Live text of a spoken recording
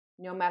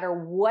no matter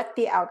what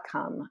the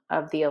outcome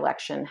of the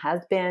election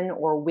has been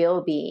or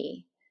will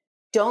be,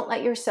 don't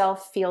let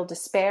yourself feel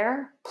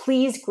despair.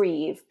 Please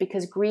grieve,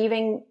 because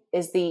grieving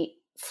is the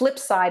flip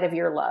side of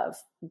your love.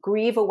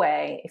 Grieve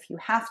away if you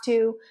have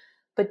to,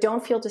 but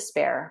don't feel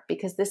despair,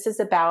 because this is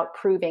about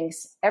proving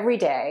every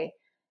day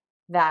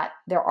that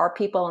there are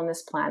people on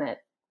this planet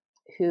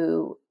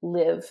who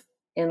live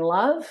in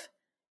love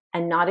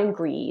and not in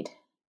greed,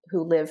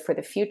 who live for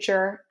the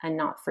future and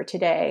not for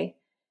today,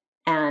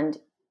 and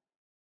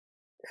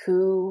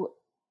who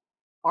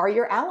are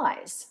your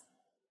allies.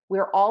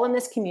 We're all in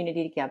this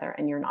community together,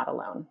 and you're not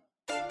alone.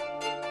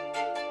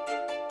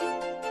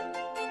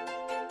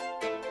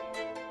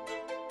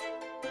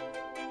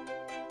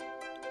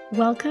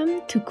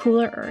 Welcome to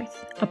Cooler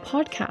Earth, a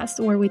podcast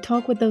where we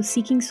talk with those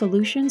seeking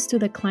solutions to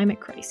the climate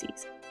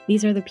crises.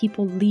 These are the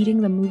people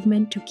leading the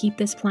movement to keep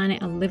this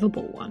planet a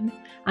livable one,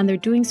 and they're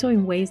doing so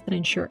in ways that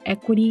ensure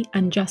equity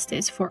and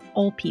justice for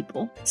all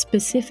people,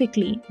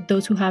 specifically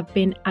those who have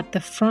been at the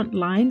front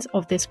lines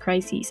of this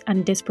crisis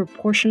and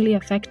disproportionately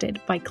affected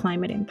by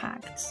climate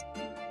impacts.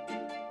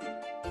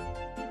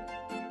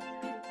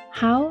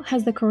 How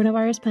has the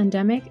coronavirus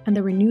pandemic and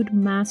the renewed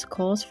mass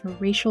calls for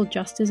racial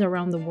justice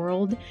around the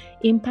world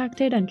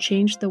impacted and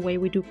changed the way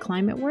we do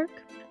climate work?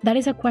 That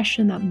is a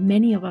question that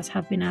many of us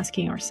have been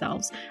asking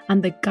ourselves,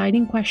 and the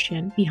guiding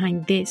question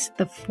behind this,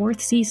 the fourth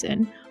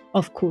season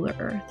of Cooler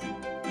Earth.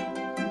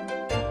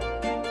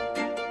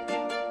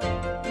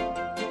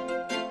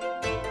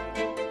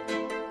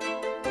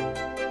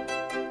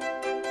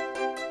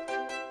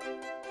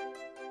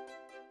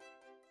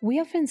 We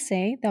often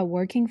say that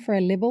working for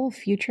a livable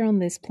future on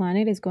this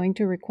planet is going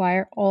to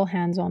require all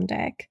hands on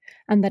deck,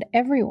 and that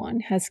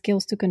everyone has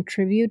skills to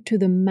contribute to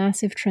the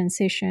massive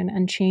transition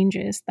and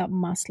changes that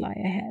must lie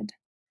ahead.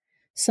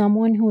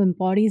 Someone who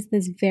embodies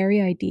this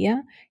very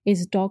idea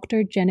is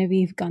Dr.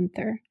 Genevieve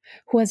Gunther,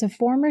 who as a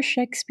former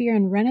Shakespeare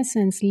and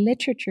Renaissance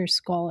literature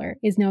scholar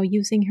is now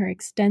using her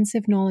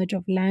extensive knowledge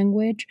of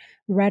language,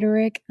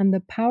 rhetoric, and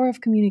the power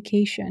of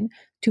communication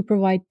to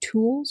provide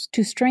tools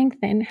to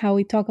strengthen how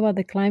we talk about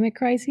the climate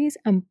crisis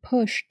and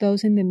push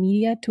those in the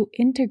media to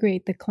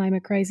integrate the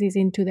climate crisis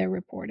into their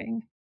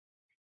reporting.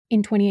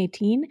 In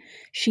 2018,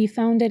 she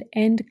founded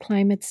End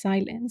Climate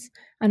Silence,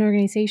 an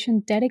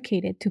organization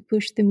dedicated to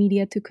push the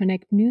media to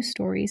connect news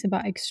stories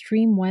about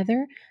extreme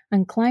weather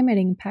and climate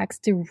impacts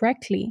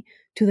directly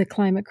to the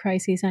climate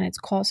crisis and its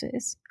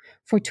causes.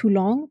 For too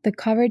long, the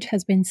coverage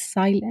has been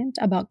silent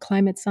about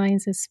climate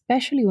science,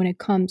 especially when it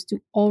comes to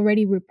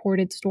already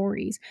reported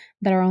stories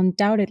that are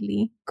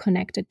undoubtedly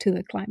connected to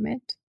the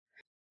climate.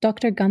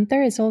 Dr.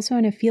 Gunther is also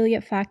an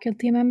affiliate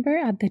faculty member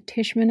at the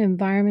Tishman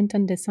Environment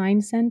and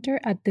Design Center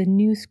at the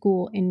New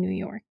School in New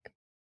York.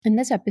 In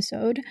this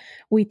episode,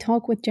 we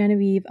talk with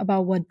Genevieve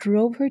about what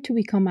drove her to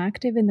become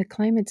active in the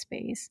climate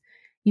space,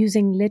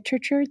 using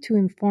literature to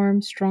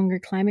inform stronger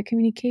climate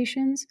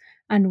communications,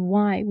 and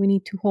why we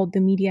need to hold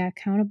the media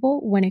accountable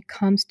when it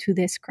comes to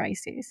this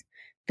crisis,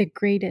 the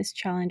greatest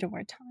challenge of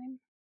our time.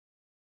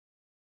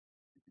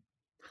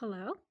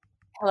 Hello.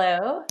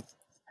 Hello.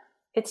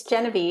 It's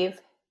Genevieve.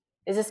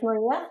 Is this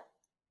Maria?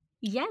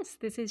 Yes,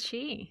 this is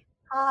she.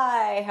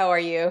 Hi, how are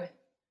you?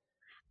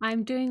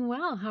 I'm doing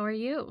well. How are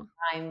you?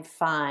 I'm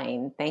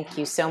fine. Thank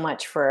you so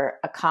much for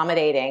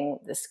accommodating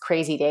this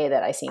crazy day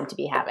that I seem to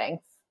be having.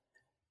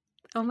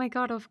 Oh my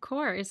God, of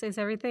course. Is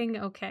everything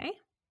okay?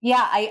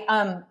 Yeah,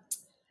 I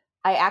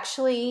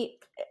actually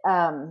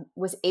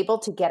was able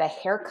to get a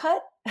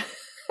haircut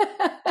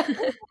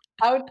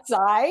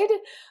outside.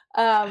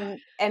 And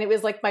it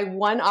was like my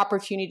one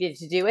opportunity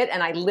to do it.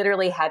 And I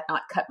literally had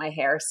not cut my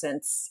hair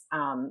since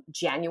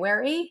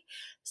January.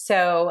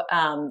 So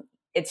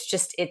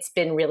it's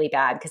been really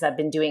bad because I've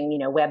been doing,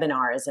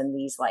 webinars and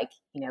these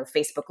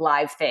Facebook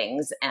Live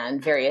things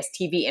and various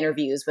TV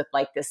interviews with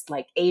this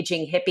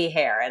aging hippie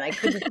hair. And I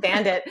couldn't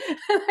stand it.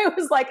 And I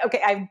was like,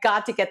 okay, I've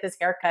got to get this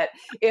haircut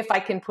if I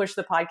can push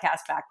the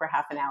podcast back for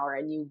half an hour.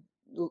 And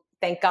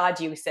thank God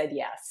you said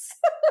yes.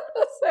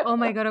 Oh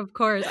my God, of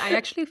course. I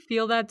actually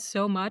feel that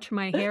so much.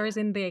 My hair is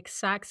in the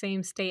exact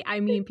same state. I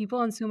mean, people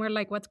on Zoom are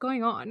like, what's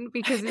going on?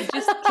 Because it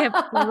just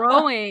kept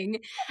growing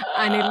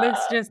and it looks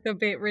just a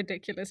bit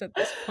ridiculous at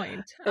this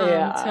point. So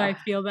I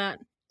feel that.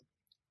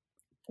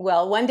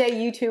 Well, one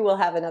day you too will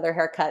have another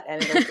haircut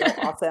and it'll feel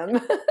awesome.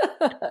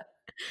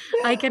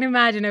 I can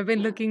imagine. I've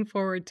been looking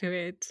forward to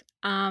it.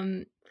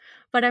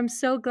 But I'm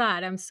so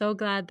glad. I'm so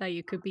glad that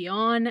you could be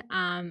on.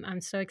 I'm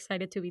so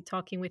excited to be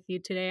talking with you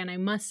today. And I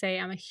must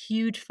say, I'm a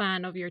huge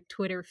fan of your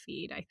Twitter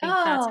feed. I think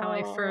that's how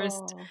I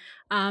first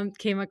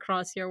came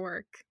across your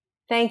work.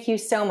 Thank you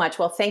so much.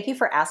 Well, thank you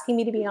for asking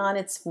me to be on.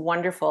 It's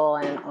wonderful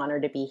and an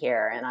honor to be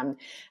here. And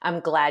I'm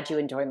glad you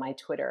enjoy my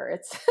Twitter.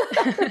 It's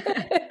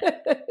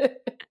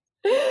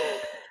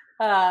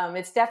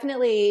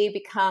definitely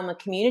become a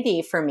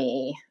community for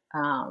me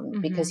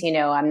because,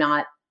 I'm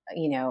not,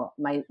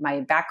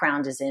 my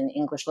background is in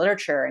English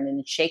literature and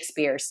in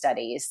Shakespeare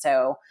studies.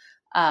 So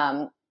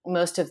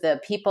most of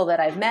the people that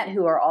I've met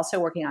who are also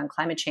working on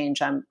climate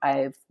change,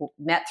 I've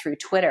met through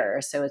Twitter.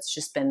 So it's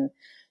just been,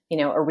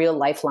 a real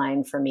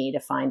lifeline for me to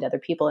find other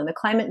people in the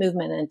climate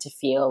movement and to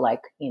feel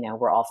like,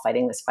 we're all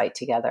fighting this fight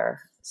together.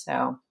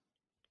 So,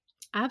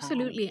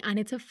 Absolutely. And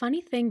it's a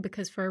funny thing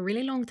because for a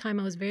really long time,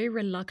 I was very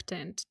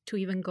reluctant to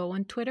even go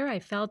on Twitter. I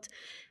felt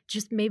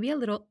just maybe a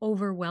little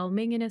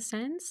overwhelming in a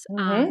sense,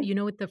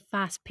 mhm. with the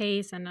fast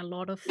pace and a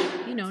lot of,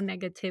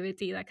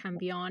 negativity that can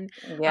be on.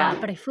 Yeah.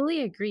 But I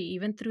fully agree,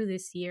 even through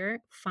this year,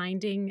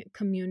 finding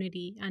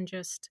community and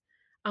just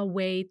a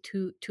way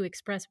to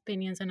express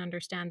opinions and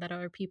understand that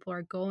other people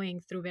are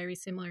going through very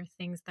similar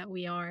things that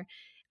we are,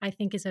 I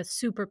think is a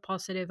super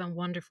positive and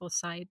wonderful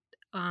side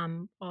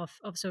of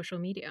social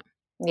media.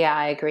 Yeah,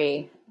 I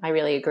agree. I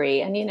really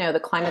agree. And, the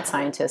climate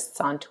scientists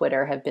on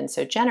Twitter have been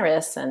so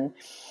generous and,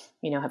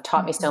 have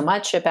taught me so Mhm.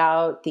 much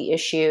about the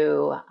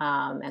issue.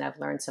 And I've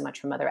learned so much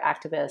from other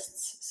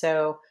activists.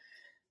 So,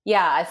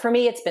 yeah, for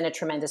me, it's been a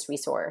tremendous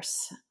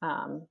resource.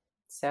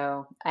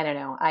 So I don't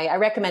know. I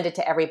recommend it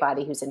to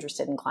everybody who's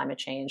interested in climate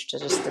change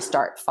to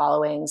start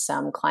following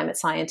some climate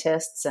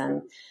scientists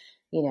and,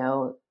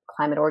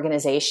 climate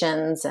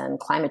organizations and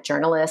climate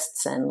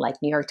journalists and like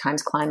New York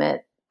Times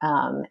Climate,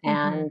 Mhm.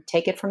 and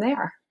take it from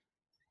there.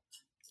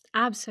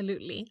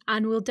 Absolutely.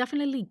 And we'll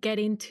definitely get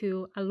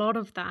into a lot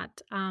of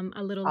that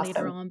a little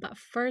later Awesome. on. But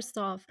first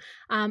off,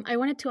 I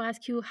wanted to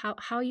ask you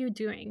how you're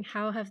doing.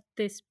 How have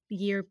this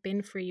year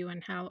been for you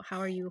and how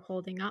are you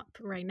holding up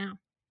right now?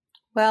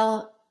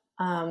 Well,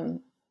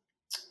 I'm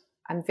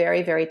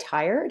very, very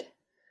tired,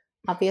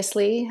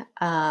 obviously.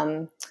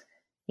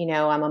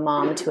 I'm a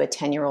mom to a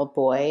 10-year-old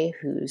boy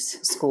whose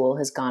school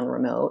has gone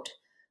remote.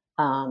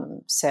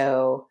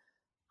 So,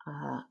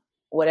 uh,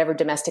 whatever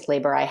domestic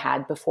labor I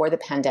had before the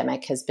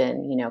pandemic has been,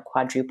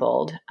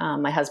 quadrupled.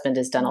 My husband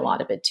has done a Right.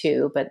 lot of it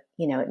too, but,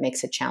 it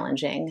makes it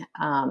challenging.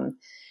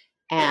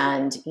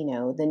 And,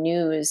 the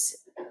news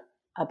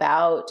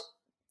about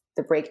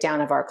the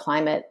breakdown of our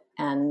climate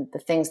and the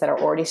things that are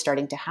already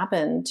starting to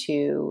happen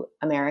to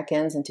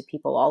Americans and to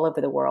people all over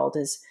the world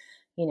is,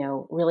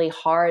 really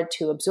hard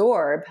to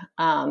absorb.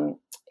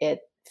 It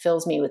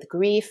fills me with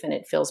grief and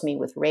it fills me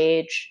with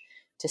rage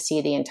to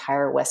see the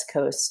entire West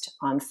Coast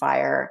on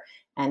fire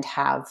and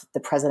have the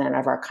president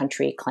of our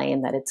country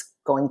claim that it's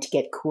going to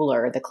get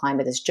cooler. The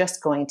climate is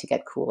just going to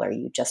get cooler.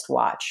 You just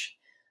watch.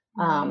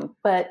 Right.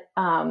 But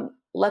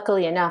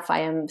luckily enough, I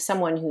am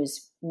someone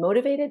who's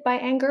motivated by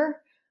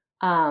anger.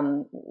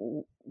 um,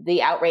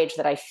 the outrage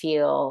that I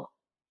feel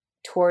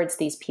towards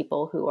these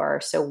people who are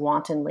so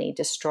wantonly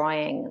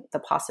destroying the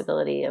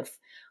possibility of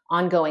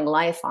ongoing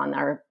life on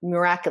our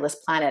miraculous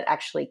planet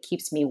actually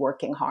keeps me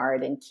working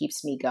hard and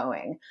keeps me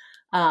going.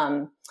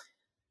 Um,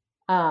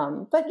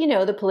 but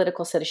the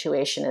political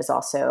situation is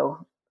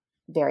also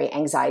very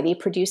anxiety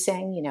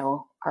producing.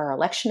 Our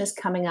election is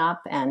coming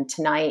up, and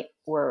tonight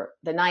we're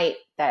the night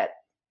that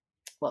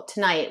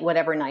tonight,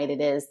 whatever night it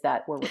is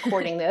that we're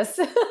recording this.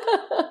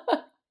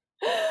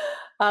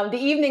 The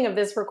evening of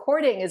this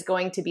recording is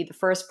going to be the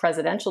first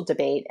presidential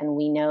debate, and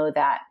we know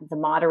that the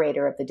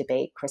moderator of the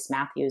debate, Chris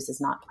Matthews,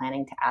 is not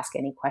planning to ask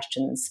any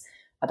questions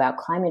about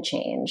climate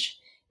change.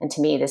 And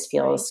to me, this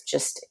Right. feels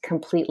just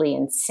completely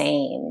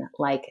insane,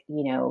 like,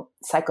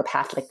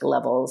 psychopathic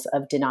levels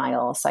of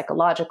denial,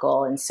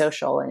 psychological and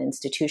social and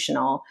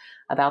institutional,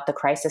 about the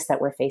crisis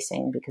that we're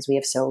facing because we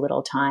have so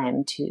little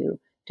time to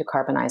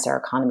decarbonize our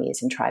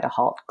economies and try to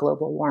halt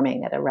global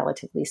warming at a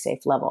relatively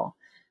safe level.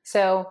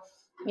 So,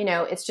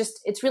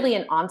 it's really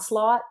an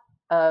onslaught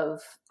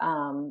of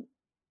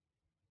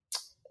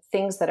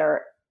things that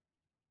are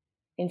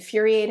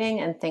infuriating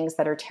and things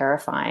that are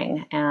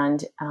terrifying,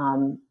 and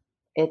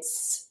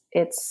it's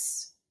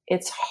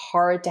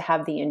hard to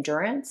have the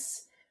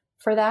endurance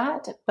for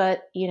that.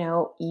 But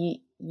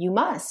you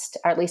must,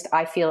 or at least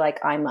I feel like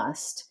I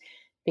must,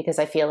 because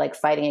I feel like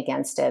fighting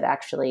against it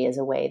actually is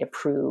a way to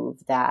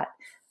prove that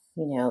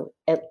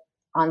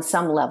on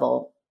some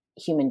level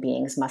human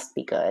beings must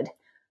be good,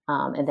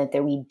 and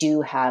that we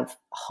do have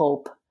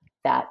hope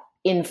that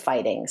in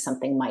fighting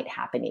something might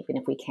happen, even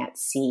if we can't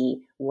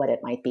see what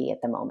it might be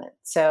at the moment.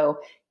 So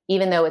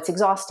even though it's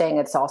exhausting,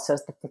 it's also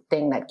the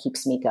thing that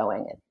keeps me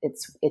going.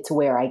 It's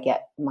where I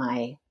get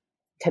my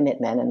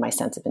commitment and my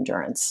sense of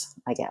endurance,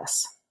 I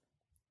guess.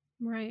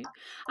 Right.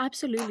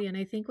 Absolutely. And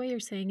I think what you're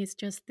saying is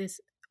just this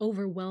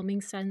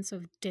overwhelming sense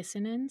of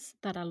dissonance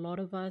that a lot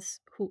of us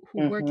who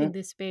work in Mm-hmm.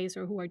 this space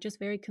or who are just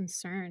very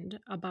concerned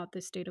about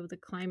the state of the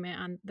climate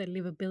and the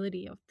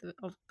livability of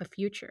the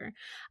future,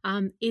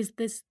 is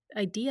this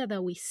idea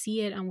that we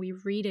see it and we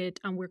read it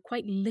and we're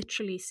quite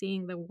literally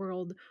seeing the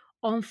world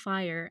on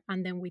fire,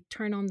 and then we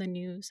turn on the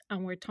news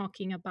and we're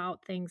talking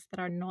about things that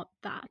are not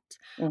that,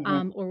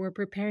 Mm-hmm. or we're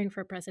preparing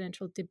for a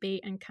presidential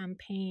debate and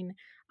campaign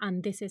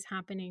and this is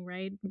happening,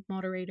 right?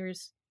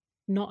 Moderators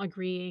not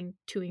agreeing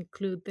to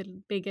include the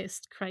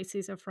biggest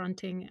crisis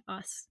affronting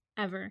us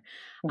ever.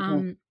 Mm-hmm.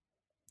 Um,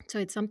 so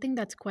it's something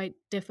that's quite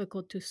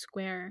difficult to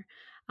square.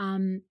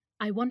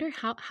 I wonder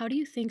how do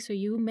you think? So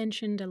you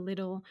mentioned a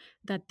little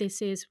that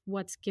this is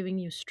what's giving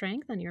you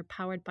strength and you're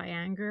powered by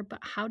anger, but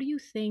how do you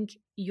think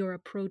your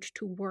approach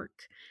to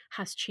work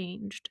has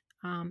changed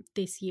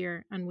this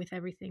year and with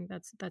everything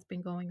that's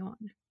been going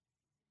on?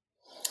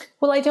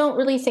 Well, I don't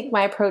really think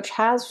my approach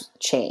has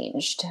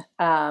changed.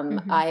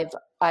 Mm-hmm.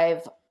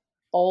 I've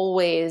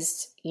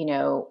always,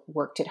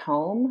 worked at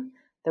home.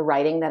 The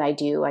writing that I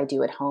do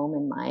at home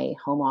in my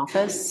home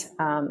office,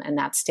 and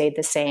that stayed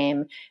the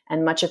same.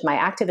 And much of my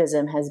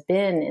activism has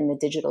been in the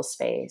digital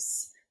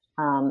space,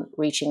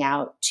 reaching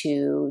out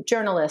to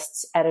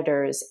journalists,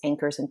 editors,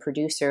 anchors, and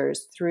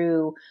producers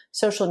through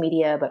social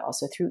media, but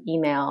also through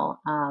email.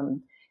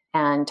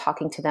 And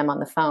talking to them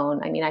on the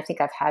phone. I mean, I think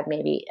I've had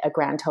maybe a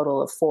grand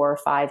total of 4 or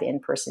 5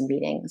 in-person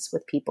meetings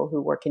with people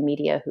who work in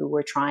media who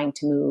were trying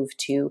to move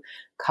to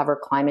cover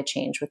climate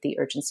change with the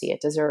urgency it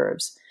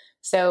deserves.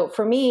 So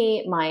for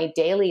me, my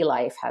daily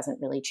life hasn't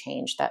really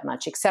changed that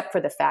much, except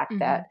for the fact Mm-hmm.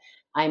 that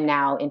I'm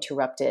now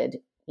interrupted,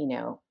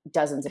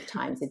 dozens of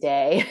times a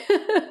day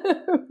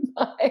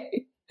by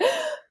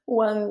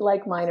one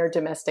like minor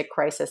domestic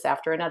crisis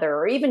after another,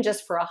 or even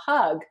just for a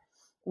hug,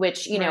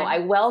 which, Right. I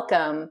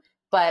welcome,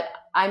 but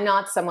I'm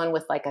not someone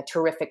with like a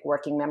terrific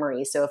working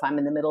memory. So if I'm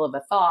in the middle of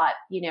a thought,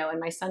 and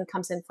my son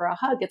comes in for a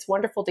hug, it's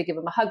wonderful to give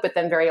him a hug, but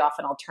then very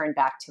often I'll turn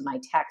back to my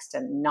text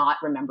and not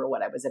remember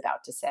what I was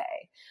about to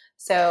say.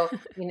 So,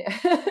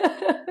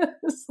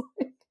 it's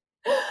like,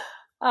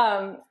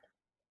 um,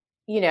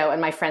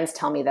 and my friends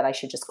tell me that I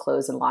should just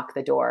close and lock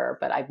the door,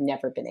 but I've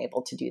never been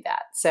able to do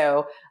that.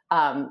 So,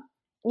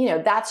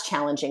 that's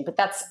challenging, but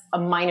that's a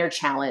minor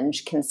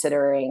challenge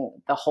considering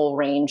the whole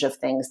range of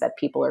things that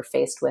people are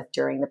faced with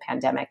during the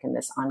pandemic and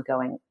this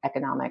ongoing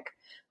economic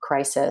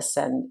crisis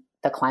and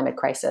the climate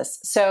crisis.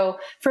 So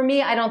for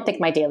me, I don't think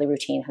my daily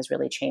routine has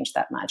really changed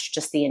that much.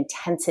 Just the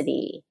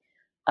intensity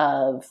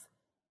of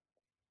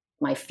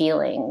my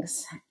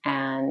feelings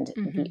and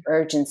Mm-hmm. the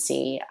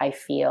urgency I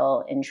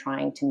feel in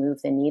trying to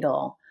move the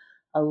needle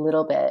a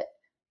little bit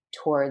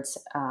towards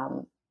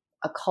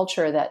a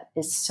culture that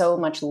is so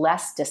much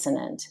less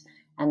dissonant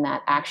and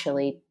that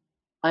actually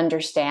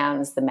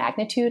understands the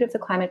magnitude of the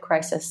climate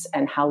crisis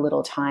and how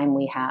little time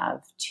we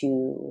have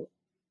to,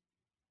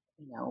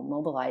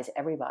 mobilize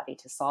everybody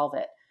to solve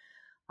it.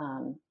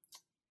 Um,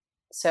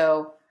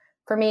 so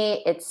for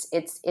me,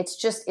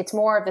 it's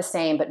more of the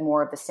same, but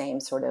more of the same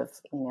sort of,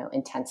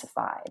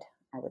 intensified,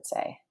 I would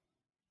say.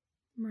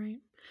 Right.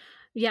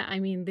 Yeah, I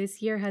mean,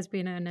 this year has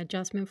been an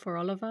adjustment for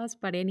all of us,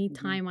 but Mm-hmm.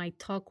 anytime I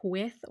talk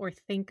with or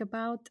think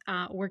about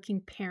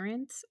working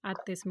parents at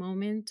this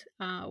moment,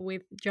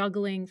 with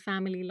juggling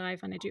family life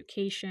and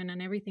education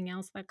and everything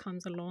else that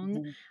comes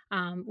along,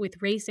 Mm-hmm. with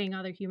raising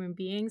other human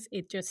beings,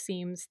 it just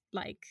seems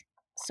like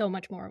so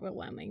much more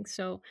overwhelming.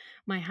 So,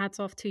 my hat's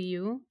off to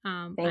you,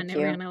 and Thank you.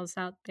 everyone else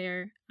out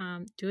there,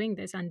 doing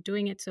this and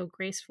doing it so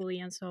gracefully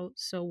and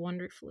so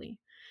wonderfully.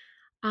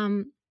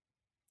 Um,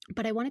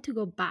 but I wanted to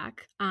go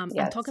back, and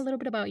talk a Yes. little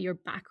bit about your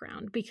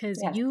background because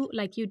Yes. you,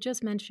 like you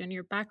just mentioned,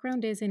 your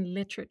background is in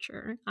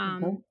literature.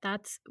 Mm-hmm.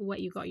 That's what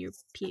you got your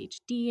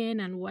PhD in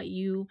and what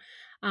you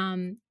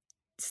um,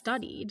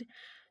 studied.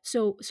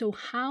 So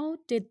how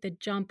did the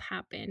jump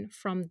happen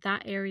from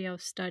that area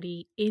of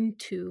study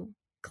into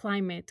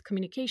climate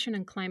communication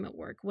and climate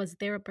work? Was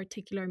there a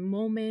particular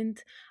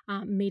moment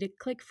made it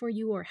click for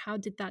you, or how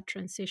did that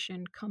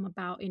transition come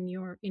about in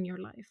your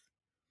life?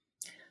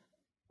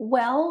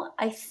 Well,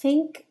 I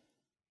think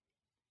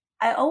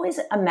I always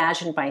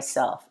imagined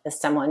myself as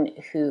someone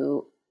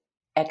who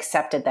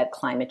accepted that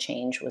climate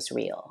change was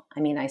real. I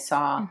mean, I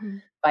saw Mm-hmm.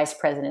 Vice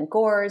President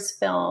Gore's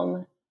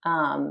film,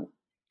 um,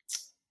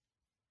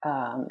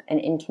 An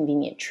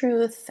Inconvenient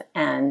Truth,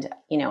 and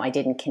I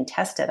didn't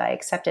contest it. I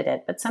accepted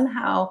it, but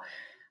somehow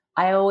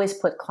I always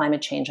put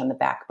climate change on the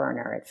back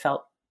burner. It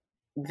felt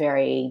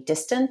very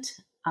distant,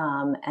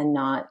 and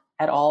not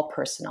at all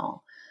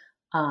personal.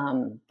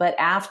 But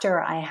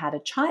after I had a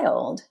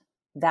child,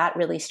 that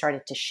really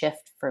started to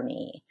shift for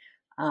me.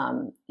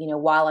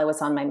 While I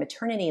was on my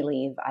maternity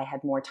leave, I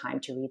had more time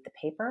to read the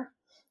paper.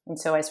 And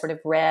so I sort of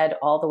read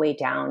all the way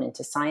down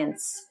into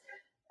science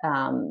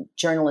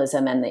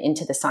journalism and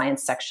into the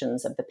science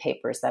sections of the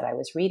papers that I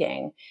was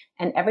reading.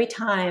 And every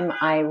time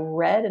I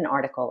read an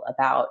article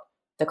about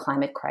the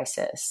climate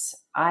crisis,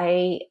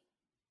 I,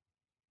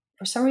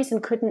 for some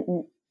reason,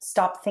 couldn't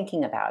stop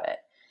thinking about it.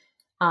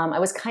 I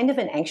was kind of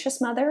an anxious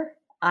mother.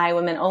 I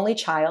am an only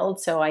child,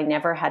 so I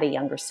never had a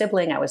younger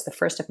sibling. I was the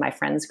first of my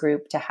friends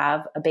group to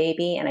have a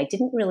baby, and I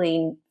didn't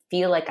really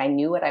feel like I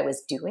knew what I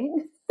was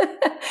doing.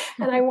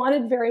 And I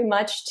wanted very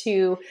much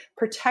to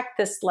protect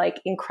this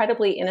like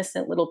incredibly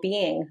innocent little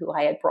being who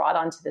I had brought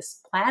onto this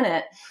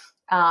planet,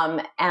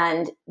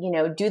 and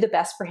do the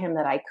best for him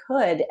that I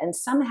could. And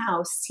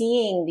somehow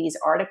seeing these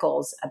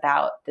articles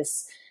about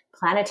this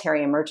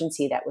planetary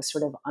emergency that was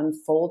sort of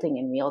unfolding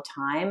in real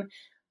time,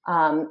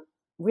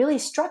 really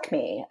struck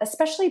me,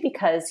 especially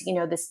because,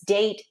 this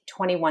date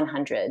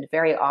 2100,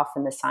 very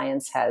often the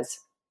science has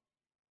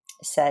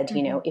said,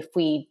 Mm-hmm. if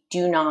we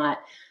do not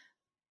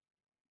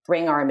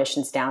bring our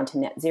emissions down to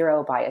net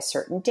zero by a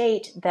certain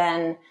date,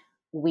 then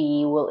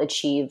we will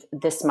achieve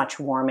this much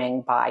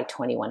warming by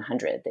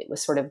 2100. It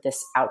was sort of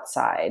this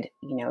outside,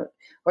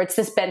 or it's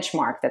this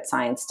benchmark that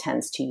science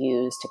tends to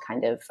use to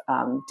kind of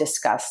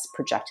discuss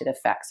projected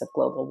effects of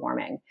global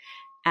warming.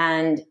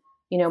 And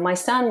My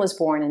son was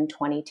born in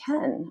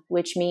 2010,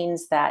 which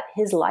means that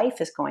his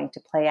life is going to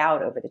play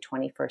out over the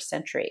 21st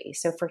century.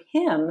 So for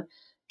him,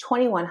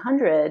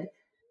 2100,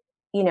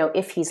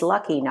 if he's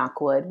lucky, knock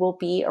wood, will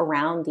be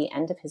around the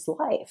end of his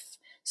life.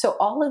 So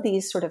all of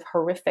these sort of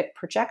horrific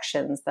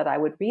projections that I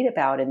would read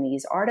about in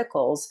these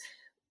articles,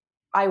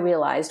 I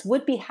realized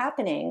would be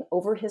happening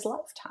over his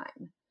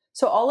lifetime.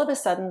 So all of a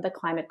sudden, the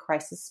climate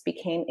crisis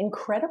became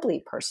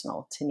incredibly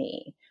personal to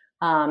me.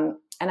 And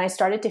I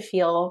started to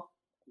feel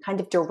kind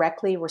of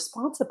directly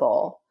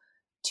responsible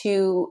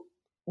to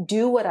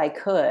do what I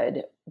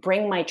could,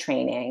 bring my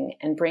training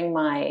and bring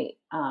my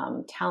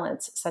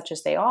talents, such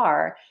as they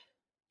are,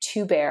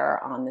 to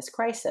bear on this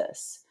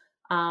crisis.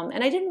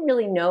 And I didn't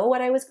really know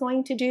what I was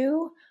going to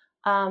do,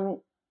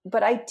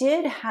 but I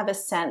did have a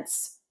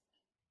sense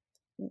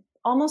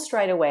almost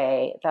right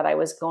away that I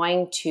was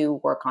going to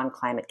work on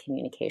climate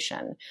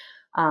communication.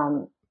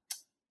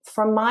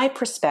 From my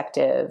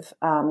perspective,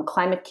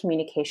 climate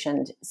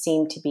communication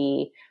seemed to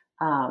be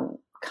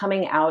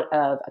coming out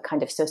of a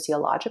kind of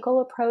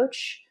sociological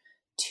approach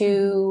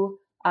to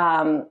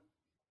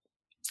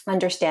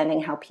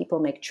understanding how people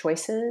make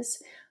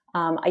choices.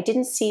 I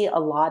didn't see a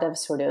lot of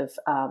sort of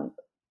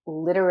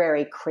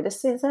literary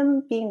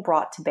criticism being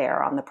brought to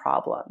bear on the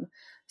problem.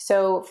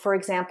 So, for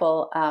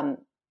example,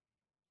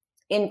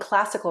 in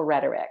classical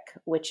rhetoric,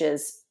 which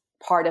is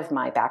part of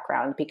my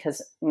background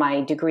because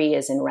my degree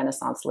is in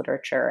Renaissance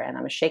literature and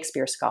I'm a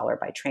Shakespeare scholar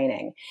by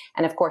training.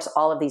 And of course,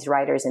 all of these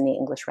writers in the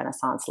English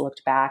Renaissance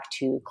looked back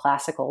to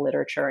classical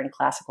literature and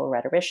classical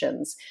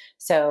rhetoricians.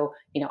 So,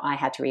 I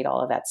had to read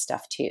all of that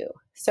stuff too.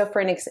 So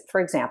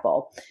for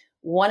example,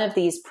 one of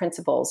these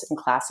principles in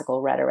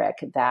classical rhetoric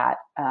that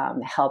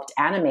helped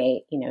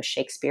animate,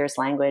 Shakespeare's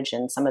language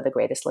and some of the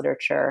greatest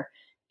literature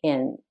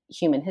in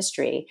human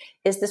history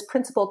is this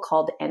principle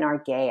called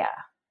enargeia,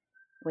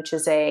 which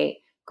is a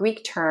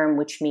Greek term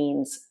which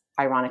means,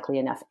 ironically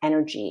enough,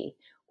 energy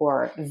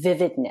or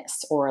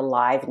vividness or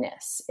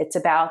aliveness. It's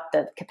about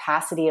the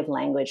capacity of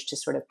language to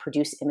sort of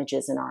produce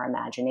images in our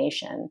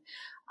imagination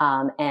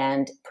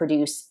and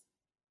produce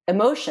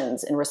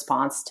emotions in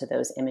response to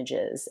those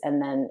images.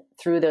 And then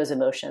through those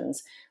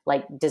emotions,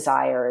 like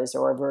desires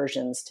or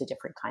aversions to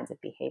different kinds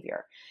of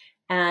behavior.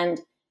 And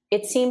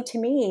it seemed to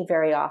me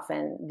very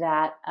often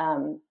that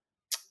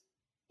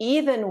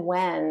even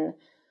when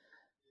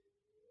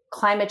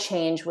climate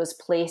change was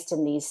placed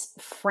in these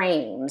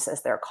frames,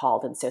 as they're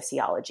called in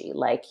sociology,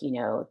 like,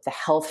 the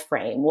health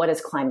frame, what is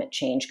climate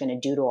change going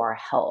to do to our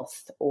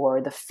health?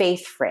 Or the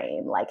faith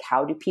frame, like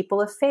how do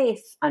people of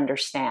faith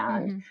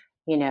understand,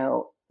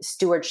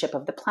 stewardship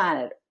of the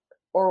planet,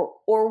 or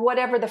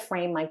whatever the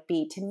frame might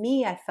be. To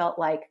me, I felt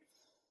like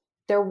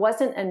there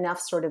wasn't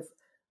enough sort of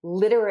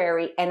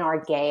literary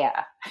enargeia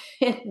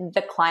in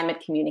the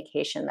climate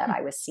communication that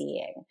I was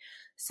seeing.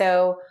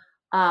 So,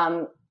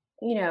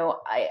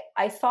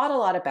 I thought a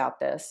lot about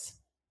this,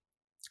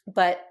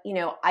 but,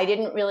 I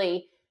didn't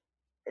really,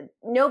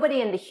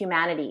 nobody in the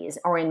humanities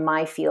or in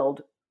my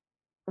field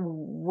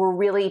were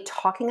really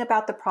talking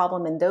about the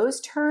problem in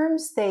those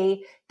terms.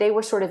 They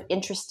were sort of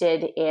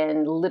interested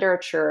in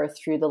literature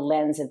through the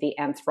lens of the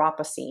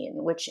Anthropocene,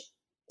 which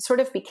sort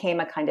of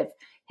became a kind of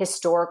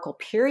historical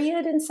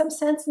period in some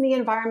sense in the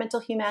environmental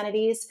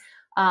humanities.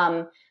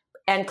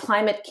 And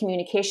climate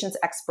communications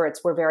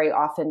experts were very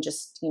often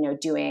just,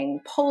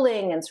 doing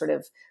polling and sort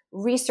of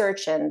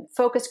research and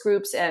focus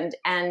groups and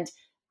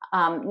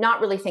not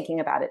really thinking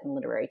about it in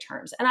literary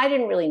terms. And I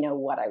didn't really know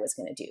what I was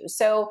going to do.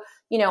 So,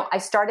 I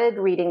started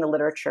reading the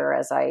literature,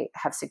 as I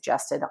have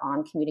suggested,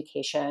 on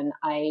communication.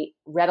 I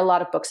read a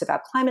lot of books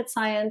about climate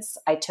science.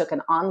 I took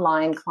an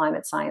online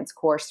climate science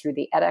course through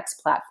the edX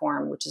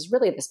platform, which is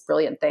really this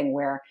brilliant thing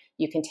where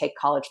you can take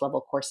college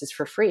level courses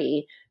for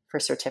free for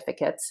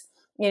certificates.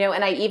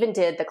 And I even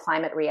did the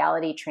climate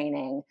reality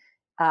training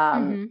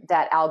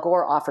that Al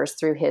Gore offers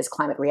through his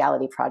Climate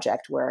Reality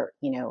Project, where,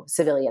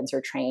 civilians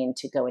are trained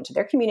to go into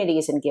their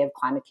communities and give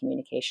climate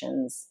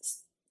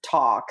communications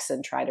talks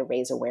and try to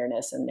raise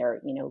awareness in their,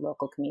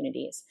 local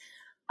communities.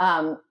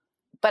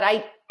 But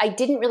I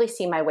didn't really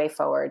see my way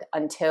forward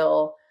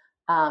until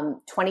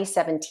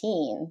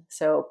 2017.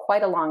 So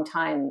quite a long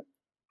time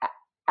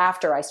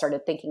after I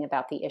started thinking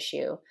about the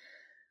issue.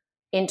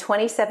 In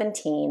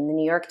 2017, the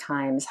New York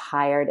Times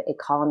hired a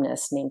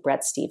columnist named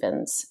Bret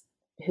Stephens,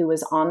 who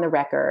was on the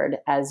record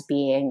as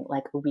being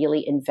like a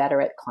really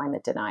inveterate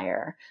climate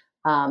denier,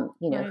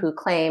 who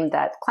claimed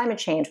that climate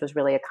change was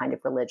really a kind of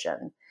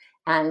religion.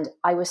 And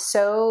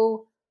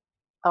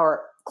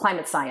or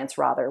climate science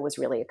rather, was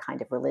really a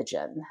kind of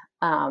religion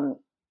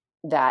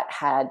that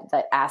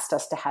asked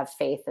us to have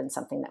faith in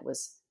something that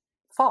was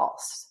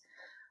false.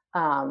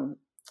 And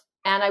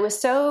I was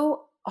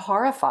so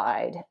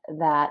horrified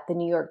that the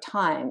New York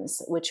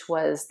Times, which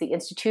was the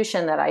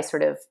institution that I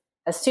sort of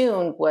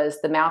assumed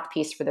was the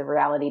mouthpiece for the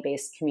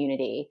reality-based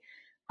community,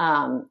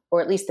 or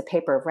at least the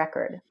paper of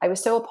record. I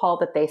was so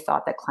appalled that they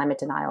thought that climate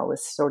denial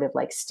was sort of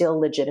like still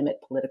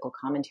legitimate political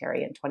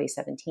commentary in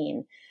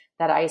 2017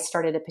 that I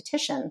started a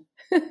petition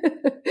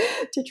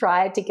to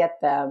try to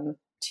get them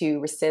to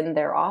rescind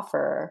their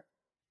offer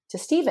to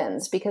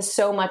Stevens, because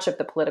so much of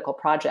the political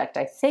project,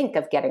 I think,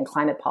 of getting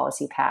climate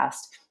policy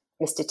passed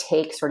is to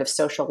take sort of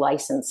social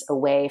license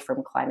away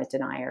from climate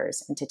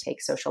deniers and to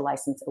take social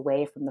license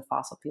away from the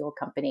fossil fuel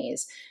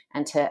companies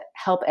and to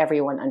help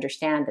everyone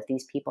understand that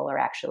these people are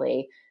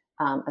actually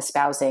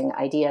espousing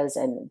ideas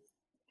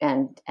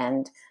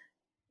and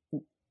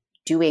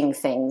doing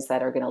things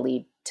that are going to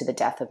lead to the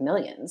death of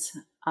millions,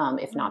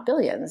 if not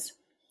billions.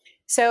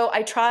 So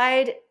I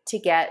tried to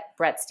get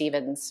Bret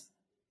Stephens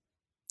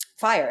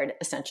fired,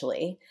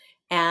 essentially.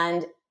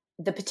 And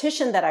the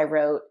petition that I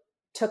wrote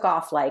took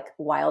off like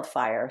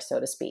wildfire,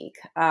 so to speak.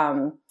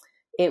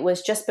 It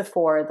was just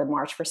before the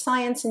March for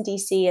Science in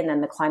DC and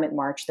then the Climate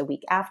March the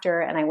week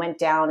after. And I went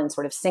down and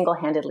sort of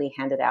single-handedly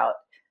handed out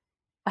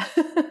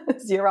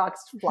Xerox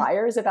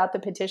flyers about the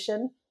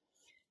petition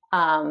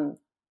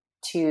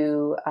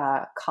to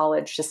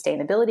college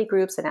sustainability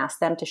groups and asked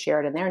them to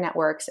share it in their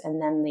networks.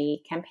 And then the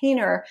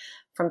campaigner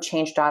from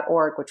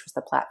change.org, which was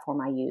the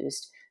platform I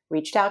used,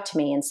 reached out to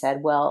me and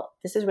said, well,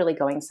 this is really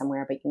going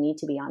somewhere, but you need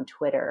to be on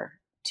Twitter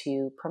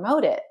to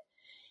promote it.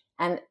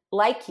 And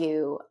like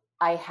you,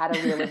 I had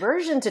a real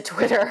aversion to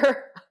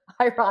Twitter,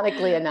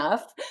 ironically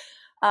enough,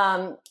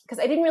 because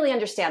I didn't really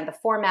understand the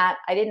format.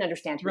 I didn't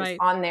understand who was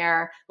on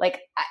there.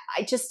 Like,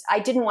 I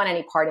didn't want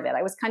any part of it.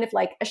 I was kind of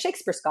like a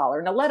Shakespeare scholar,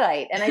 an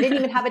Luddite, and I didn't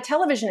even have a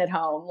television at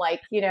home.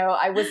 Like,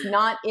 I was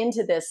not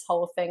into this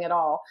whole thing at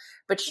all.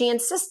 But she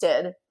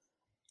insisted.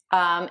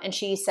 And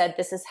she said,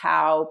 this is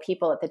how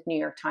people at the New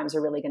York Times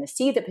are really going to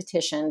see the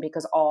petition,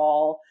 because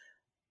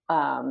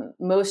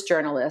most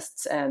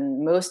journalists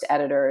and most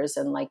editors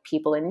and like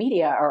people in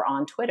media are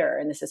on Twitter,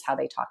 and this is how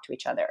they talk to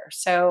each other.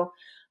 So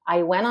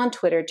I went on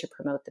Twitter to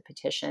promote the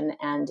petition,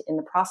 and in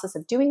the process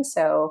of doing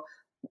so,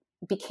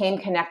 became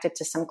connected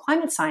to some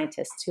climate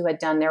scientists who had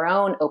done their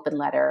own open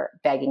letter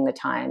begging the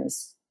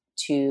Times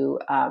to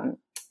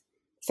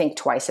think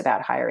twice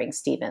about hiring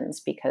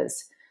Stephens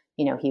because,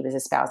 he was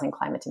espousing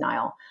climate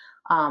denial.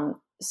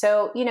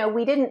 So,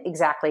 we didn't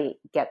exactly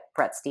get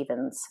Bret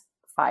Stephens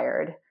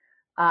fired.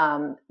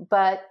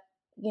 But,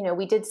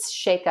 we did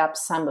shake up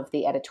some of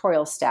the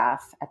editorial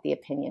staff at the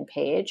opinion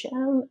page.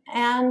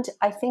 And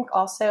I think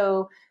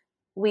also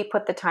we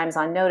put the Times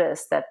on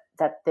notice that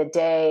the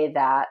day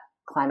that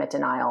climate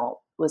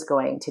denial was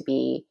going to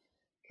be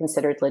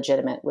considered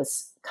legitimate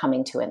was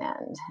coming to an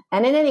end.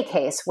 And in any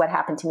case, what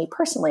happened to me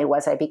personally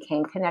was I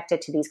became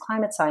connected to these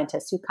climate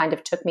scientists who kind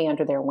of took me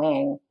under their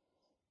wing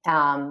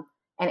and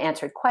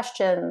answered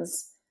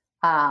questions.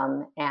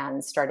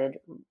 And started,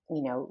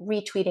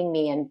 retweeting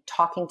me and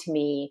talking to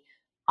me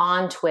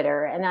on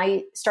Twitter. And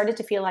I started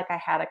to feel like I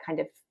had a kind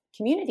of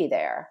community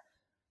there.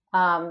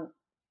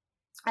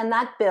 And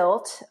that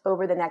built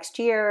over the next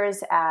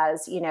years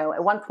as,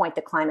 at one point,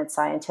 the climate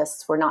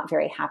scientists were not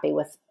very happy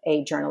with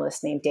a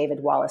journalist named David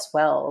Wallace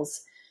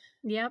Wells,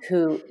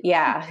 who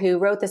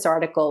wrote this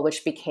article,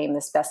 which became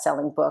this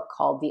best-selling book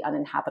called The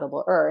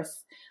Uninhabitable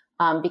Earth.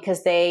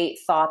 Because they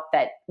thought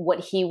that what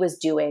he was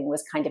doing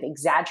was kind of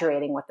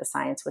exaggerating what the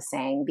science was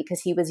saying,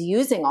 because he was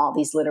using all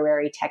these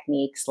literary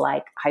techniques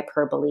like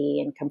hyperbole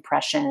and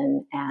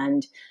compression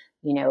and,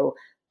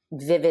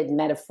 vivid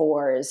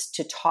metaphors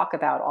to talk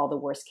about all the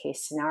worst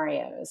case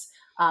scenarios.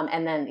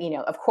 And then,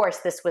 of course,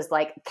 this was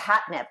like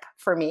catnip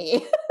for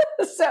me.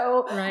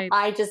 So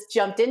I just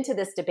jumped into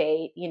this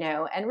debate,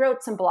 and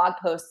wrote some blog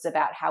posts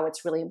about how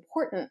it's really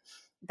important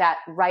that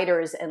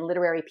writers and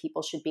literary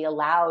people should be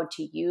allowed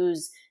to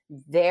use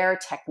their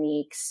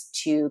techniques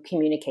to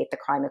communicate the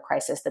climate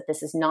crisis, that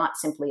this is not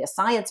simply a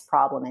science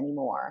problem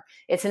anymore.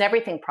 It's an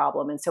everything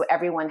problem. And so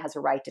everyone has a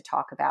right to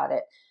talk about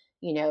it,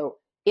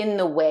 in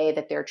the way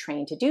that they're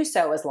trained to do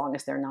so, as long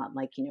as they're not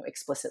like,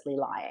 explicitly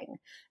lying.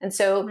 And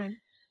so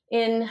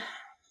in,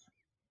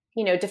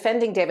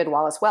 defending David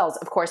Wallace Wells,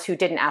 of course, who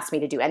didn't ask me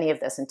to do any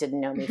of this and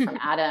didn't know me from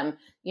Adam,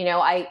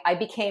 I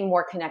became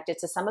more connected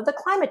to some of the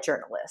climate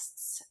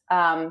journalists,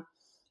 and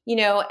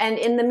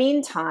in the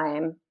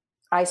meantime,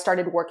 I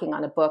started working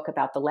on a book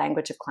about the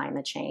language of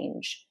climate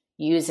change,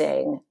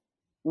 using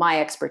my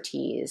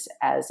expertise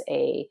as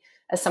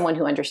someone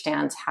who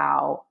understands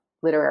how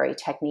literary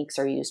techniques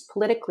are used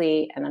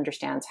politically and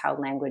understands how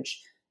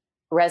language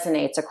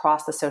resonates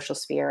across the social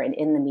sphere and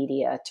in the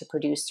media to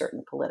produce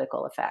certain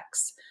political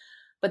effects.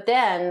 But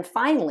then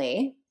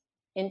finally,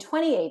 in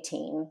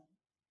 2018,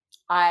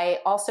 I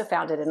also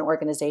founded an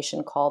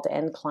organization called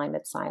End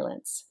Climate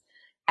Silence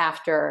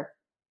after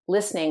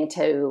listening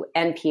to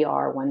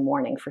NPR one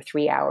morning for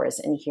 3 hours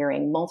and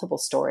hearing multiple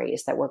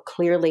stories that were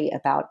clearly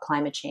about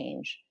climate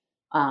change.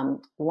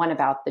 One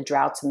about the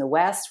droughts in the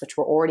West, which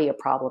were already a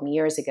problem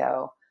years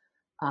ago.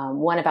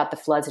 One about the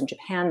floods in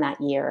Japan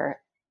that year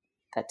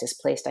that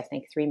displaced, I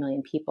think, 3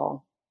 million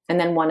people. And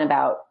then one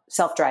about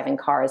self-driving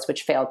cars,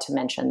 which failed to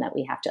mention that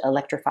we have to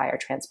electrify our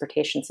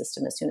transportation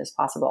system as soon as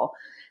possible.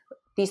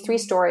 These 3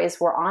 stories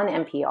were on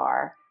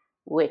NPR,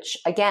 which,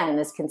 again,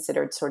 is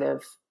considered sort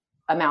of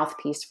a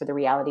mouthpiece for the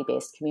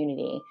reality-based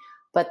community.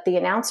 But the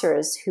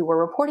announcers who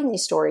were reporting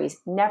these stories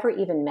never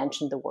even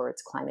mentioned the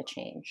words climate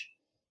change.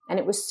 And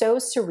it was so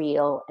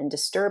surreal and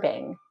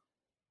disturbing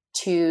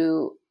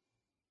to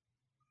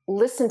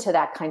listen to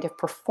that kind of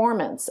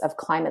performance of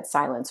climate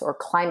silence or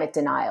climate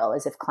denial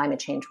as if climate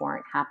change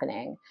weren't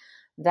happening,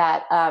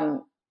 that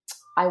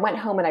I went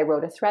home and I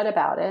wrote a thread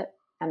about it.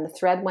 And the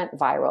thread went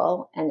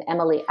viral. And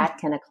Emily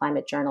Atkin, a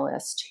climate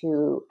journalist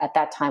who at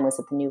that time was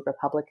at the New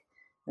Republic,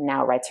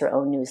 now writes her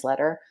own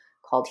newsletter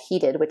called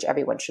Heated, which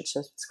everyone should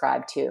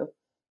subscribe to.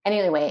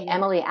 Anyway,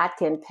 Emily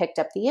Atkin picked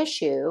up the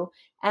issue,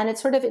 and it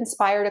sort of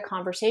inspired a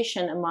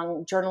conversation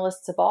among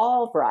journalists of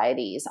all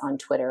varieties on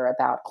Twitter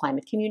about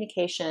climate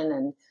communication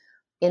and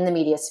in the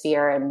media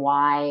sphere, and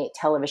why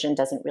television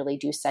doesn't really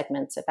do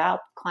segments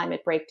about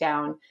climate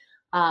breakdown.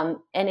 And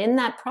in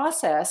that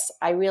process,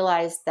 I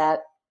realized that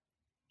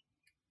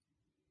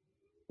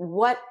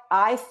what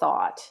I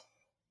thought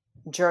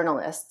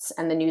journalists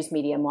and the news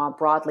media more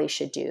broadly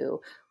should do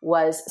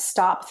was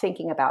stop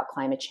thinking about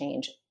climate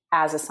change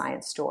as a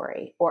science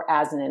story or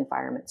as an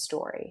environment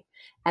story,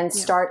 and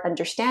start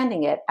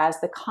understanding it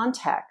as the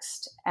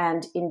context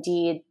and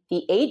indeed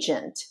the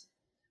agent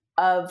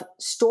of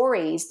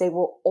stories they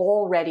were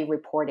already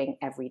reporting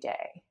every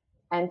day.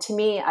 And to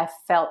me, I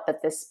felt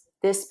that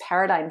this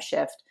paradigm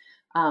shift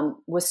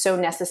was so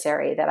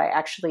necessary that I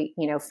actually,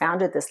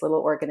 founded this little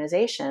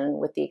organization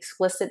with the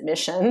explicit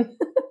mission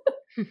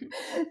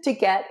to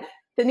get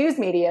the news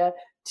media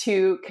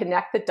to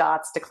connect the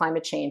dots to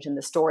climate change and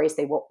the stories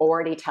they were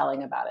already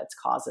telling about its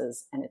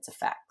causes and its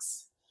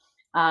effects.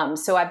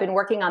 So I've been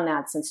working on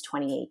that since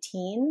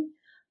 2018.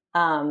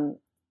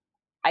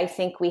 I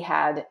think we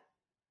had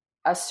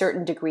a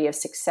certain degree of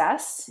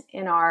success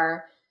in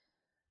our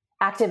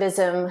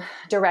activism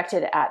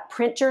directed at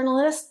print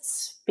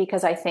journalists,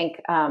 because I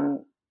think,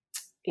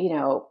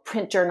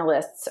 print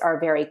journalists are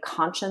very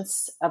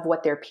conscious of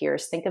what their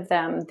peers think of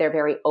them. They're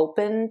very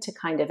open to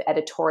kind of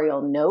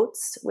editorial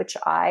notes, which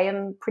I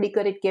am pretty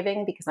good at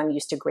giving because I'm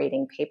used to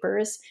grading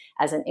papers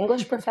as an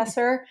English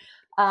professor.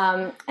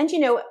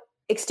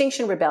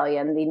 Extinction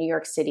Rebellion, the New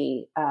York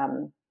City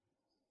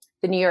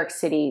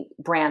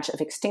branch of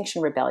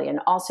Extinction Rebellion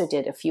also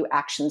did a few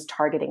actions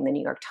targeting the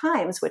New York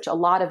Times, which a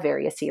lot of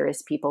very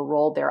serious people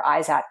rolled their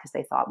eyes at because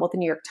they thought, well, the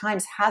New York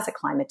Times has a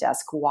climate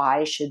desk.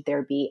 Why should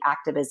there be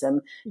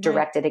activism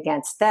directed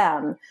against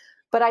them?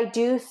 But I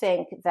do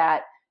think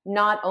that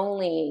not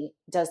only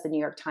does the New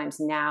York Times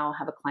now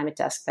have a climate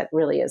desk that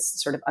really is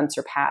sort of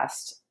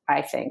unsurpassed,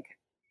 I think,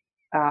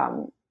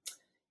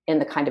 in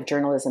the kind of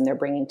journalism they're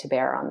bringing to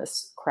bear on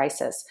this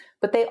crisis,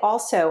 but they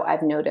also,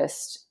 I've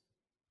noticed,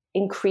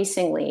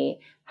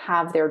 increasingly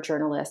have their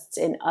journalists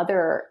in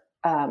other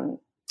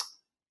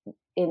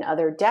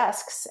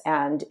desks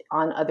and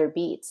on other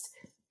beats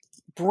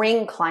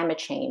bring climate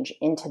change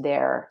into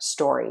their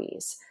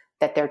stories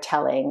that they're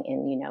telling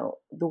in,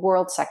 the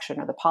world section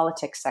or the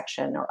politics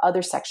section or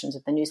other sections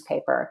of the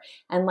newspaper.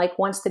 And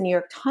once the New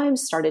York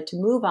Times started to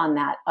move on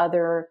that,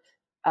 other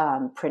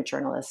print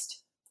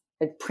journalist,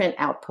 print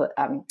output,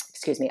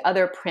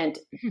 other print,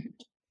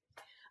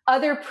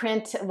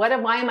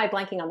 why am I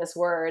blanking on this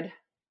word?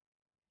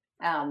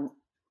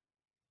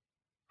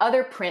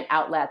 Other print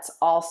outlets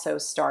also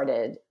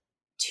started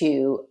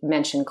to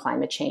mention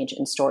climate change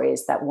in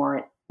stories that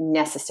weren't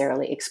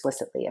necessarily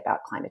explicitly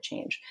about climate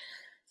change.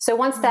 So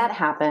once that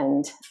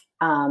happened,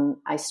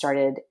 I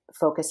started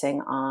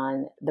focusing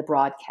on the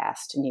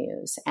broadcast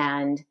news.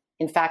 And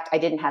in fact, I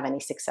didn't have any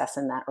success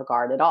in that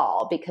regard at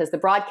all, because the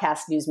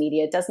broadcast news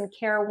media doesn't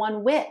care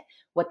one whit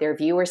what their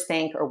viewers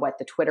think or what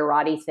the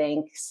Twitterati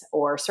thinks,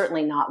 or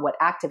certainly not what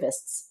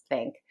activists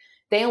think.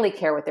 They only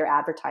care what their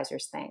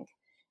advertisers think.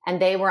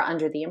 And they were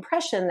under the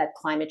impression that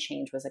climate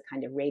change was a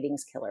kind of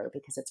ratings killer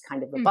because it's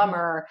kind of a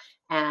bummer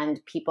and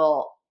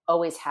people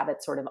always have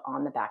it sort of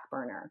on the back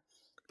burner.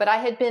 But I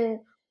had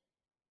been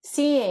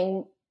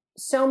seeing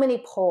so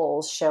many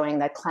polls showing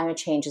that climate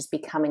change is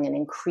becoming an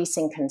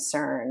increasing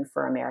concern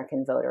for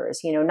American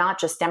voters, not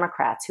just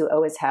Democrats who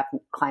always have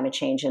climate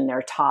change in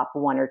their top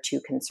one or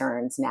two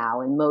concerns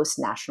now in most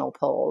national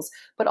polls,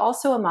 but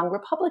also among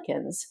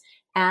Republicans.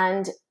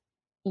 And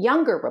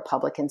younger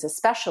Republicans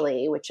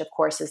especially, which of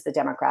course is the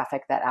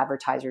demographic that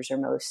advertisers are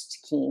most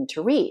keen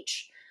to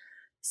reach.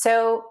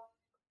 So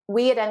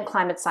we at End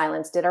Climate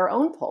Silence did our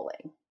own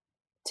polling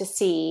to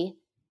see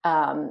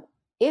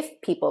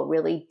if people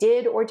really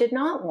did or did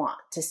not want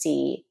to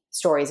see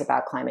stories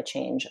about climate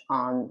change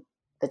on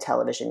the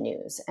television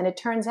news. And it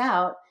turns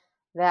out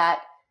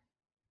that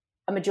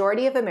a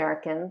majority of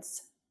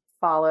Americans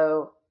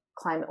follow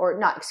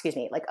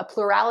a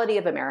plurality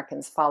of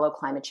Americans follow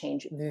climate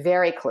change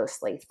very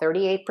closely.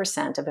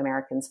 38% of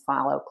Americans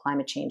follow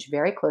climate change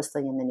very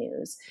closely in the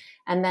news.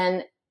 And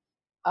then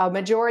a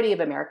majority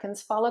of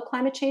Americans follow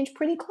climate change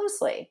pretty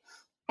closely.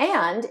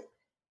 And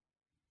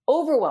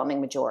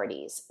overwhelming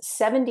majorities,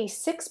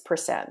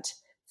 76%,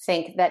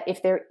 think that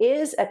if there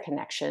is a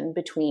connection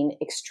between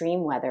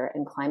extreme weather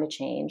and climate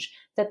change,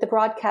 that the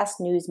broadcast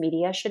news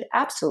media should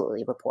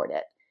absolutely report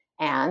it.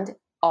 And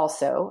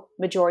also,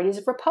 majorities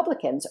of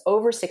Republicans,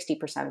 over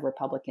 60% of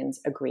Republicans,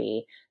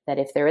 agree that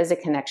if there is a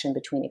connection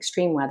between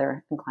extreme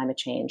weather and climate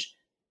change,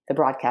 the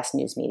broadcast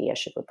news media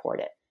should report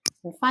it.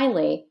 And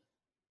finally,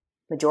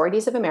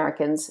 majorities of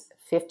Americans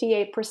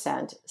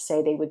 58%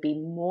 say they would be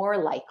more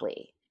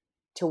likely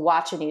to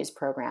watch a news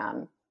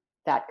program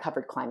that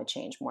covered climate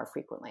change more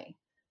frequently.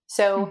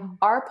 So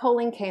our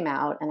polling came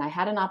out, and I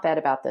had an op-ed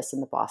about this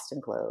in the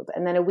Boston Globe.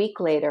 And then a week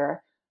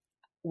later,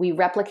 we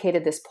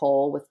replicated this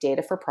poll with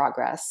Data for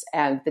Progress,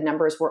 and the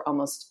numbers were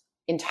almost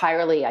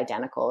entirely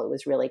identical. It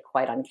was really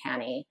quite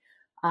uncanny.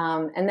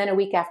 And then a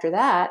week after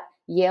that,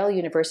 Yale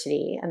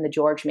University and the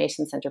George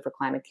Mason Center for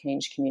Climate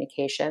Change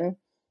Communication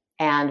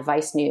and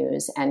Vice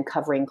News and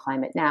Covering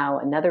Climate Now,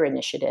 another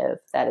initiative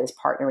that is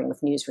partnering with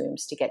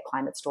newsrooms to get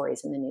climate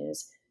stories in the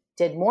news,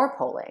 did more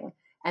polling.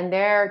 And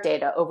their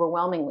data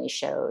overwhelmingly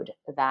showed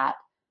that,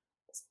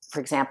 for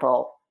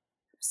example,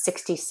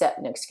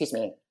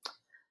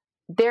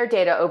 their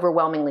data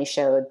overwhelmingly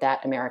showed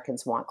that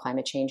Americans want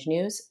climate change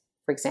news.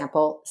 For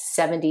example,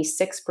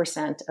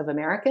 76% of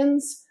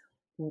Americans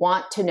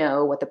want to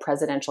know what the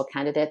presidential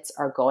candidates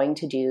are going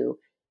to do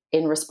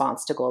in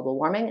response to global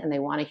warming, and they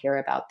want to hear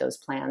about those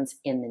plans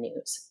in the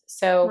news.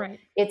 So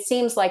It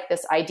seems like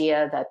this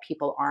idea that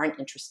people aren't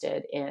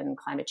interested in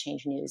climate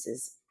change news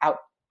is out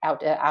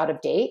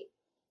of date,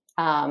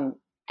 and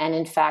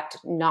in fact,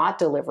 not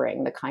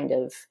delivering the kind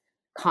of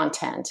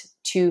content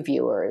to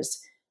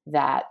viewers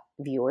that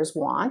viewers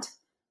want,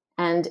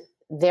 and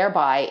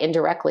thereby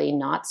indirectly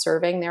not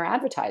serving their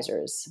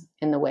advertisers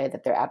in the way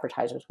that their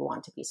advertisers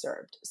want to be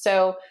served.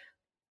 So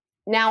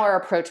now our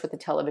approach with the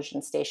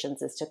television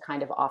stations is to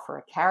kind of offer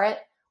a carrot,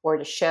 or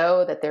to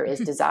show that there is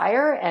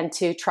desire, and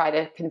to try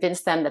to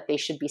convince them that they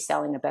should be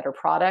selling a better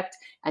product,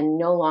 and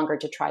no longer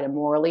to try to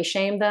morally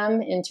shame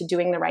them into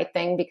doing the right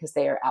thing, because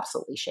they are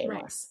absolutely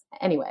shameless.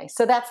 Anyway,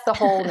 so that's the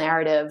whole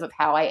narrative of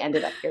how I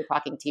ended up here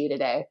talking to you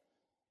today.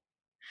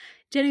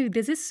 Genevieve,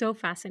 this is so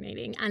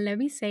fascinating. And let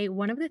me say,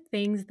 one of the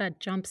things that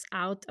jumps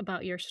out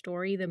about your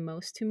story the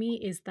most to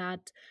me is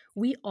that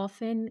we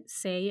often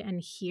say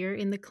and hear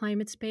in the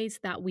climate space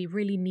that we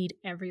really need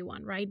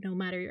everyone, right? No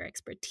matter your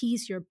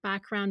expertise, your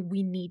background,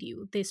 we need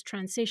you. This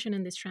transition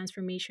and this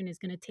transformation is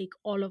going to take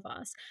all of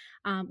us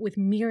with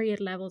myriad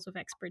levels of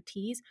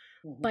expertise.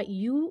 But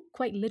you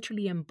quite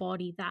literally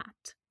embody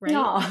that, right?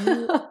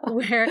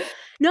 I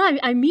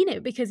mean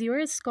it, because you're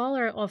a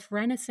scholar of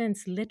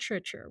Renaissance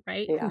literature,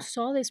 right? Who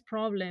saw this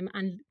problem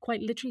and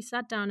quite literally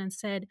sat down and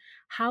said,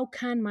 how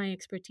can my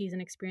expertise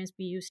and experience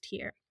be used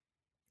here?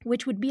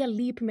 Which would be a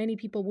leap many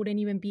people wouldn't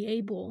even be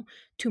able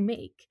to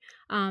make,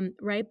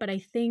 right? But I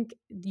think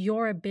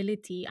your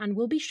ability, and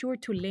we'll be sure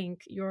to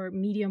link your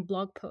Medium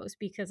blog post,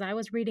 because I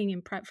was reading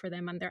in prep for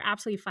them and they're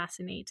absolutely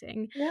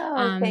fascinating.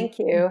 Thank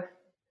you.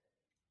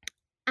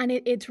 And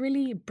it's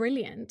really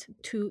brilliant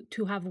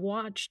to have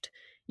watched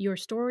your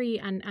story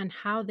and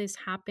how this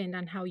happened,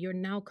 and how you're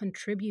now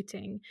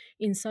contributing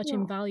in such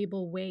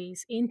invaluable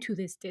ways into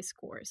this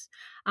discourse.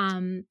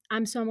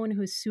 I'm someone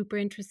who's super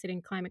interested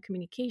in climate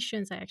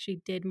communications. I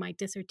actually did my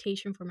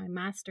dissertation for my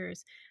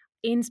master's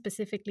in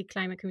specifically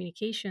climate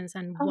communications,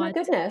 and my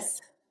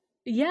goodness.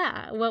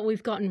 Yeah, what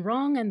we've gotten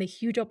wrong and the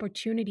huge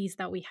opportunities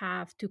that we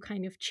have to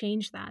kind of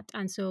change that.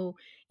 And so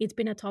it's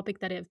been a topic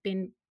that I've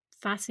been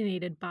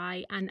fascinated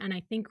by, and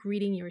I think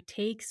reading your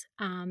takes,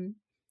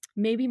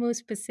 maybe most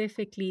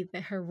specifically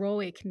the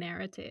heroic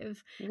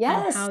narrative,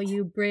 and how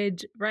you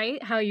bridge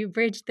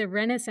the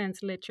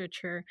Renaissance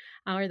literature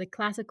or the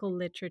classical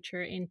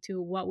literature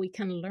into what we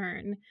can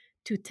learn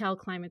to tell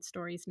climate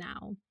stories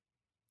now,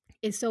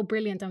 is so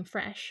brilliant and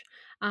fresh.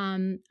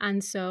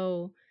 And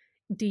so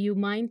do you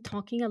mind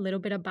talking a little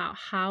bit about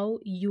how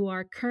you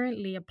are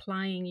currently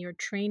applying your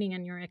training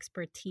and your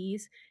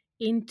expertise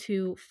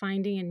into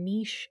finding a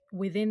niche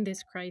within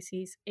this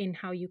crisis in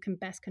how you can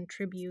best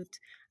contribute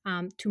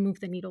to move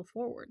the needle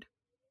forward?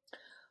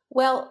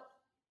 Well,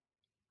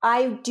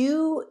 I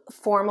do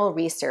formal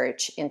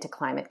research into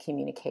climate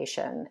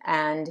communication,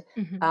 and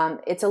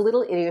it's a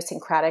little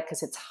idiosyncratic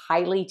because it's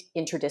highly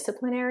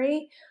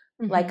interdisciplinary.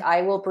 Like,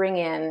 I will bring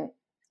in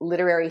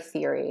literary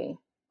theory,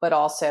 but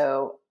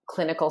also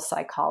clinical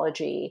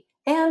psychology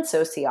and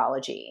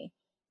sociology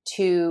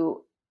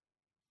to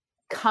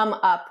come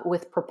up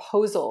with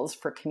proposals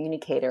for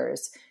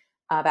communicators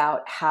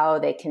about how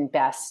they can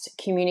best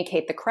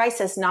communicate the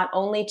crisis, not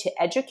only to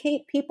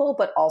educate people,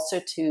 but also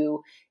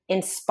to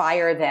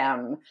inspire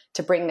them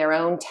to bring their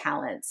own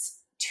talents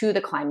to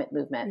the climate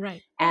movement,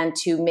 and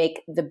to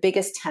make the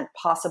biggest tent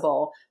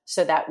possible,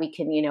 so that we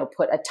can,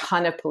 put a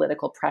ton of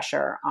political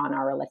pressure on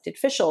our elected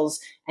officials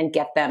and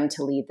get them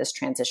to lead this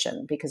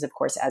transition. Because, of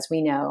course, as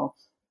we know,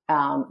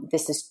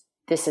 this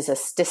is a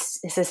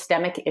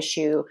systemic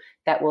issue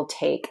that will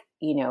take,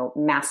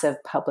 massive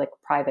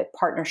public-private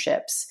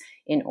partnerships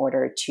in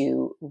order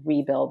to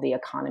rebuild the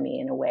economy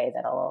in a way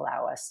that will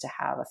allow us to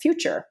have a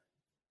future.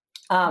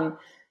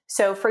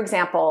 So, for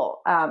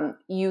example,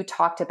 you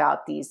talked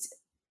about these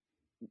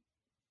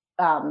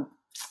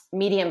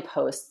Medium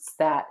posts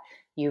that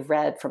you've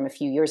read from a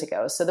few years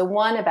ago. So the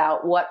one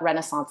about what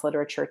Renaissance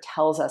literature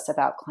tells us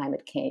about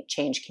climate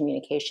change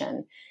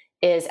communication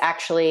is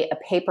actually a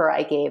paper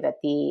I gave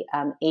at the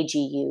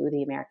AGU,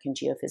 the American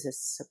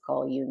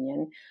Geophysical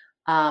Union,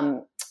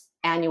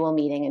 annual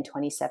meeting in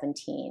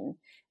 2017.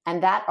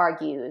 And that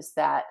argues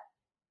that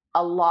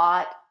a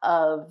lot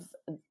of,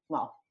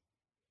 well,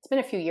 it's been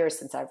a few years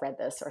since I've read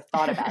this or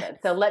thought about it.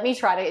 So let me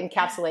try to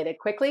encapsulate it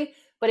quickly.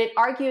 But it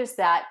argues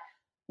that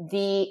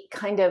the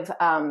kind of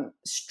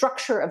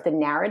structure of the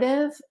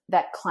narrative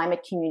that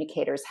climate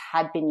communicators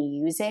had been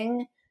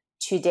using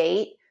to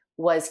date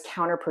was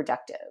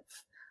counterproductive.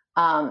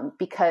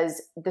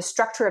 Because the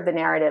structure of the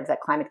narrative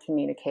that climate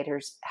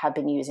communicators have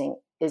been using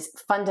is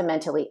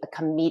fundamentally a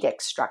comedic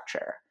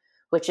structure,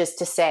 which is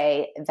to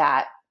say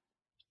that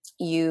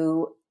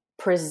you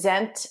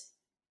present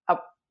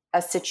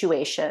a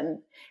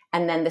situation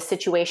and then the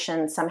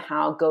situation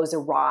somehow goes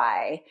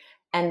awry.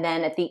 And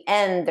then at the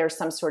end, there's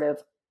some sort of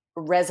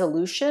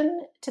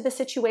resolution to the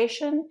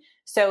situation.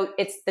 So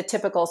it's the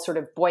typical sort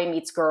of boy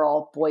meets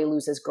girl, boy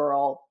loses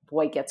girl,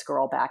 boy gets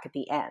girl back at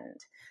the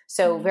end.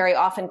 So very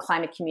often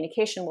climate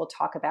communication will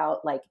talk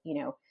about like,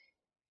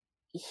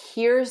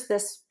 here's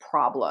this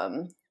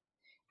problem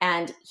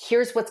and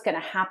here's what's going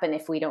to happen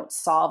if we don't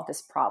solve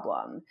this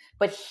problem.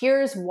 But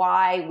here's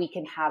why we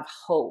can have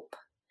hope.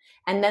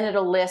 And then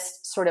it'll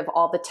list sort of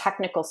all the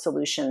technical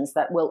solutions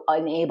that will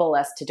enable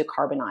us to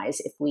decarbonize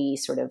if we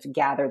sort of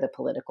gather the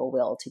political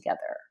will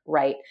together,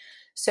 right?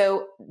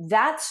 So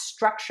that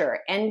structure,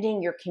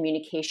 ending your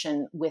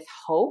communication with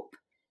hope,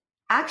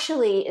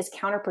 actually is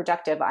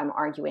counterproductive, I'm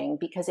arguing,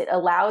 because it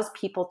allows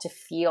people to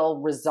feel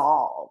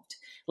resolved.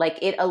 Like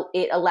it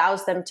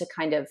allows them to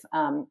kind of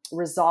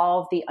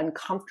resolve the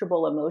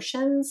uncomfortable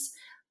emotions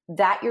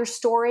that your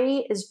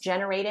story is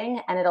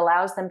generating, and it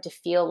allows them to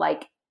feel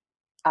like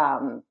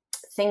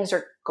things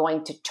are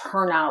going to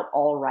turn out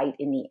all right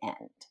in the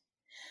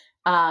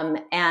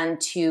end, and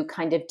to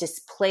kind of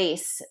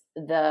displace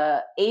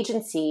the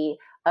agency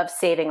of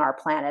saving our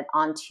planet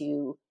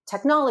onto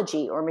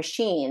technology or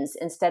machines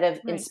instead of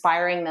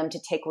inspiring them to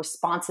take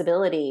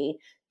responsibility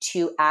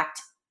to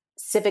act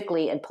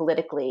civically and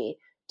politically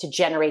to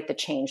generate the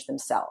change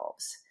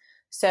themselves.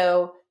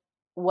 So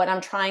what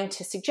I'm trying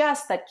to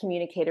suggest that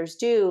communicators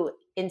do,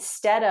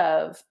 instead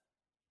of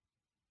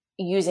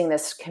using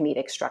this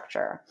comedic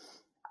structure,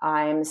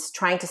 I'm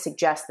trying to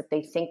suggest that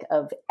they think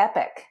of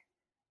epic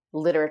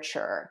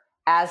literature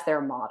as their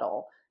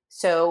model.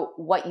 So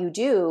what you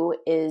do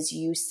is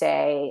you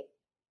say,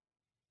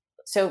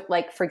 so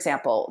like, for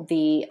example,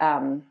 the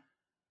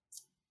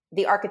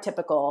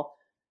archetypical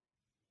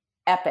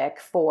epic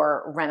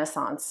for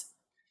Renaissance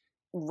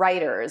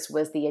writers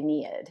was the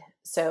Aeneid.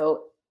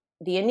 So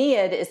the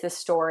Aeneid is the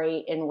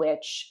story in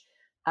which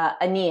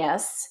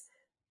Aeneas,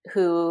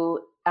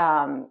 who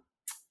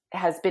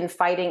has been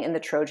fighting in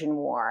the Trojan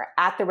War,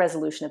 at the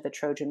resolution of the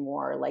Trojan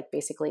War, like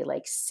basically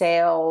like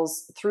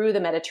sails through the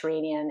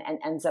Mediterranean and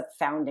ends up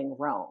founding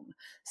Rome.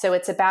 So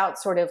it's about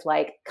sort of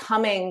like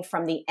coming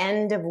from the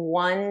end of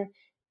one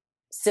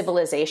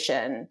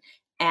civilization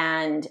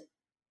and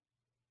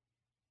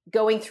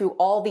going through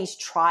all these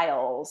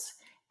trials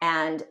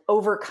and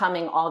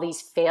overcoming all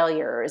these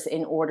failures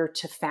in order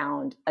to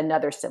found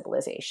another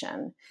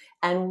civilization.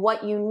 And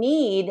what you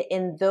need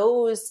in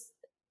those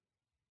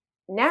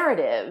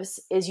narratives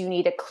is you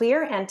need a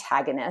clear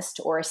antagonist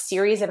or a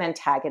series of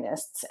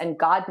antagonists. And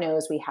God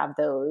knows we have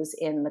those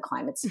in the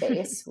climate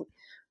space,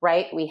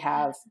 right? We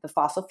have the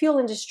fossil fuel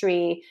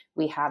industry,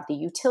 we have the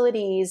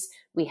utilities,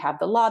 we have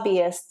the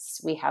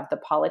lobbyists, we have the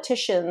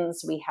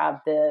politicians, we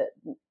have the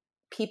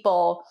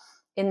people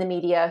in the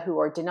media who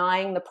are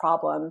denying the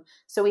problem.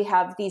 So we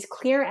have these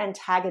clear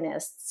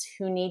antagonists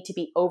who need to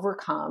be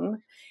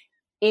overcome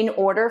in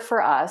order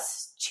for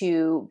us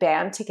to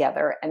band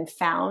together and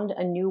found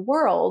a new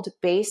world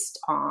based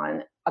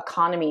on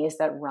economies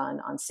that run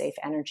on safe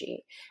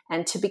energy.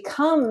 And to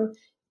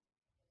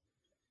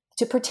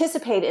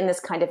participate in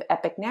this kind of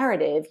epic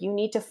narrative, you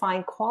need to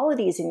find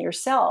qualities in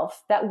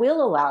yourself that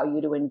will allow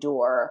you to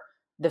endure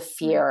the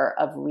fear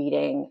of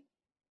reading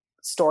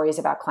stories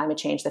about climate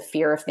change, the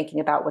fear of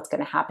thinking about what's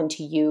going to happen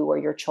to you or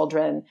your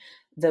children,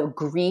 the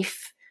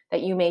grief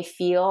that you may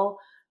feel.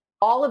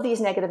 All of these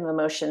negative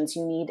emotions,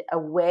 you need a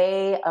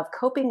way of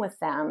coping with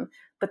them.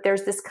 But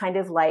there's this kind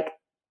of like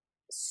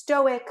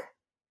stoic,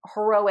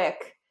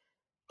 heroic,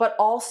 but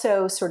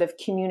also sort of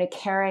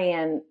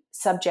communicarian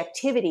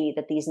subjectivity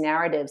that these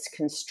narratives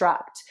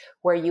construct,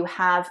 where you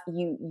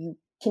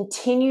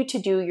continue to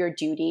do your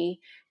duty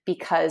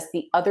because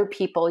the other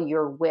people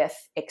you're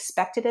with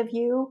expect it of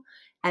you,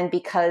 and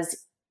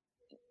because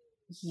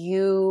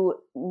you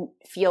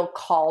feel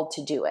called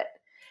to do it.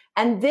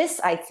 And this,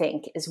 I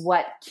think, is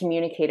what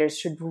communicators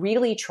should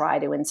really try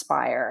to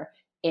inspire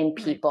in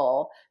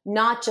people,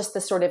 not just the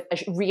sort of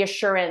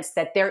reassurance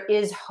that there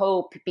is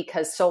hope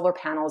because solar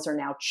panels are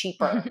now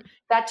cheaper.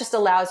 That just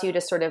allows you to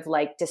sort of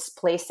like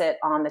displace the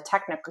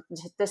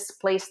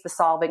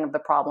solving of the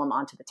problem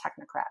onto the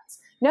technocrats.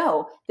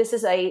 No, this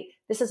is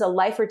a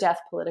life or death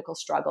political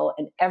struggle,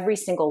 and every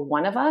single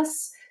one of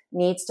us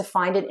needs to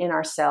find it in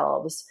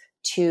ourselves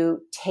to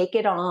take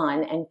it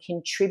on and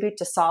contribute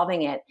to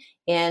solving it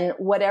in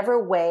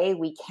whatever way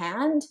we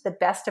can, to the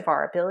best of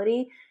our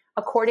ability,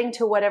 according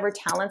to whatever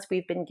talents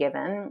we've been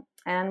given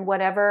and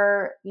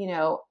whatever,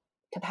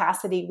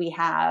 capacity we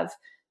have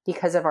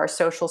because of our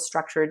social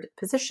structured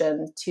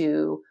position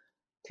to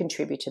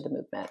contribute to the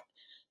movement.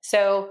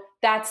 So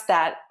that's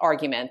that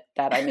argument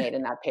that I made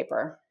in that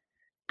paper.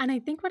 And I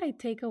think what I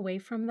take away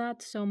from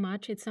that so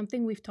much, it's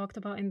something we've talked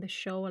about in the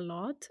show a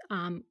lot,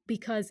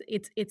 because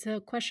it's a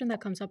question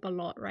that comes up a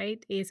lot,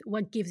 right? Is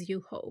what gives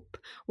you hope?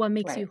 What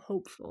makes you Right.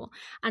 hopeful?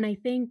 And I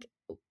think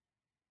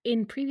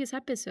in previous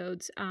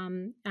episodes,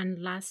 and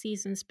last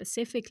season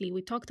specifically,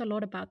 we talked a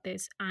lot about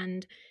this,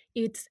 and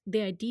it's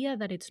the idea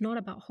that it's not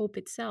about hope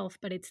itself,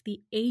 but it's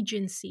the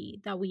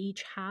agency that we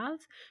each have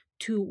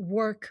to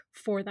work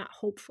for that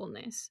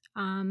hopefulness.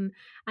 And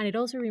it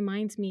also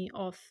reminds me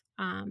of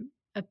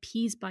a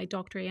piece by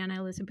Dr. Anna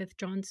Elizabeth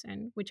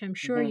Johnson, which I'm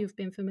sure you've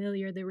been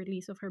familiar, the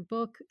release of her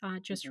book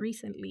just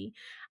recently.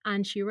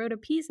 And she wrote a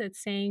piece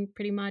that's saying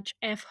pretty much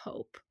F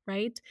hope,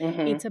 right?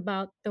 It's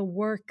about the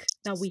work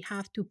that we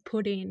have to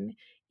put in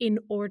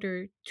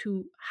order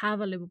to have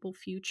a livable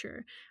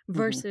future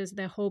versus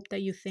the hope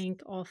that you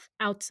think of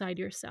outside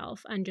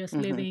yourself and just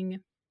living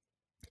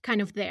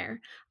kind of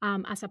there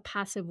as a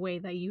passive way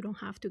that you don't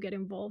have to get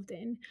involved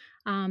in.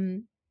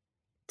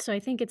 So I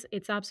think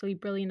it's absolutely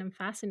brilliant and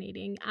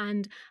fascinating.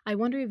 And I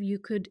wonder if you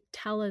could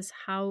tell us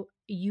how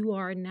you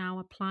are now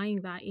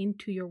applying that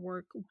into your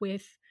work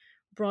with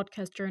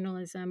broadcast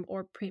journalism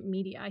or print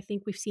media. I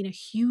think we've seen a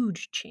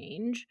huge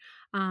change.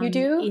 You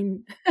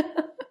do?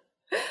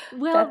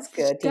 Well, that's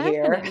good to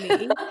definitely.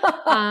 hear.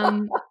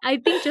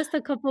 I think just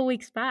a couple of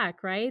weeks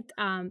back, right,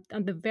 on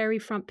the very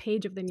front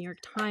page of the New York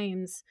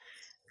Times,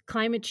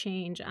 climate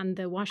change and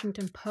the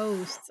Washington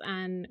Post,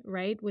 and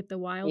right with the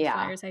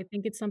wildfires, I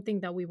think it's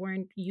something that we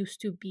weren't used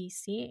to be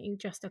seeing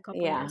just a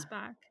couple of years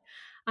back.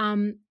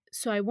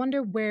 So I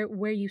wonder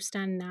where you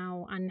stand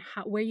now and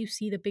where you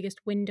see the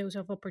biggest windows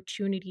of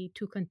opportunity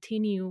to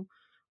continue,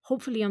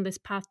 hopefully, on this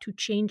path to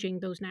changing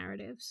those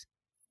narratives.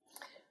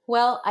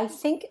 Well, I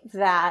think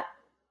that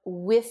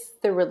with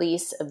the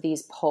release of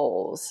these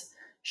polls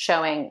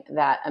showing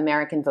that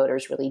American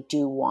voters really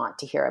do want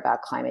to hear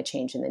about climate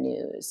change in the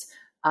news,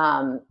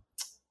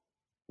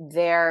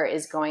 there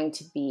is going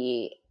to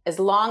be, as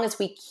long as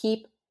we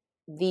keep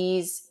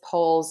these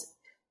polls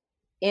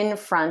in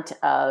front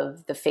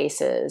of the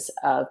faces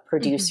of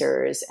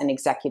producers and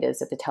executives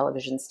at the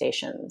television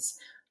stations,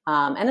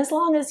 and as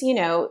long as,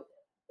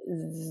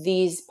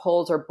 these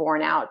polls are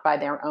borne out by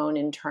their own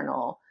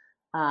internal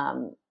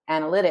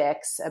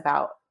analytics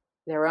about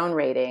their own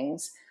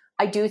ratings,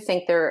 I do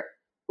think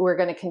we're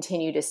going to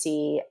continue to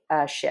see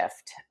a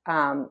shift.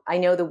 I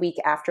know the week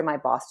after my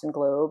Boston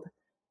Globe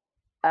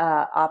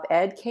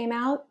op-ed came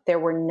out, there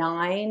were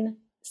 9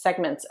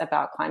 segments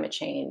about climate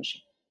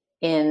change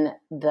in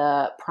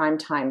the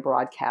primetime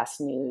broadcast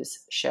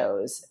news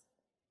shows,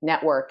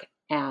 Network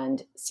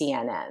and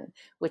CNN,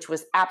 which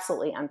was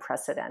absolutely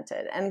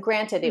unprecedented. And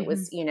granted, it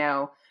was,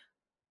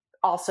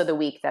 also the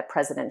week that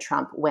President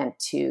Trump went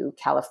to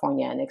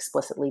California and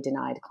explicitly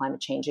denied climate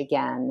change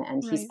again.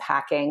 And he's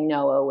packing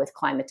NOAA with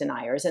climate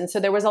deniers. And so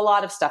there was a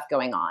lot of stuff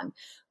going on.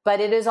 But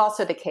it is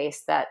also the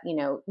case that,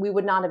 we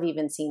would not have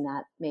even seen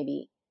that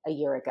maybe a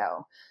year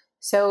ago.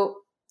 So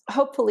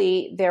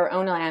hopefully their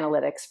own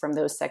analytics from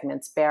those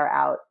segments bear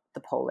out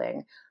the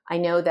polling. I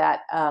know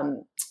that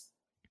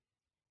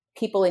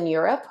people in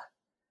Europe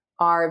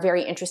are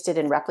very interested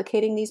in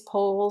replicating these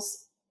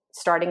polls,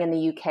 starting in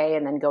the UK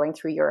and then going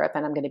through Europe.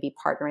 And I'm going to be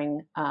partnering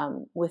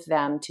with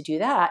them to do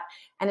that.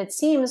 And it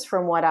seems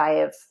from what I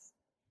have,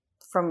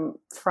 from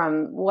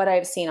what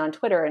I've seen on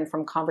Twitter and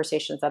from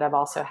conversations that I've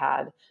also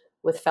had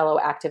with fellow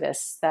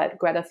activists, that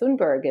Greta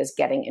Thunberg is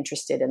getting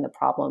interested in the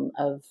problem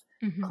of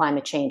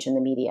climate change in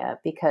the media,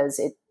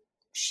 because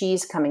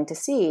she's coming to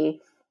see,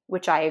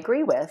 which I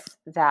agree with,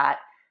 that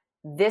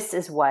this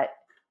is what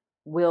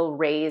will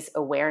raise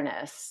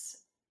awareness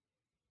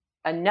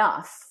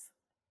enough,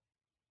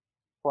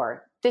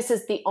 or this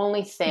is the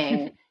only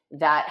thing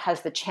that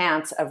has the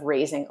chance of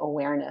raising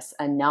awareness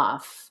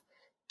enough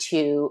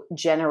to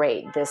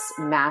generate this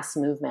mass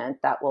movement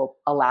that will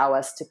allow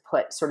us to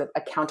put sort of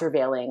a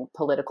countervailing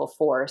political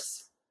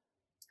force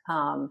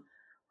on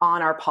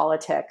our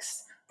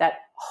politics that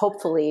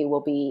hopefully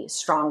will be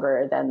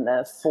stronger than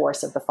the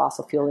force of the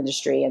fossil fuel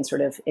industry and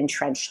sort of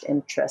entrenched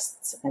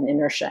interests and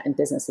inertia and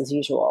business as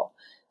usual.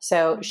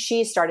 So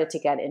she started to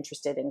get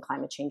interested in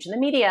climate change in the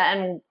media.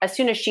 And as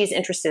soon as she's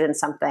interested in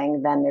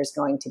something, then there's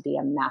going to be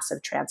a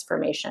massive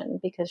transformation,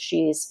 because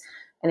she's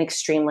an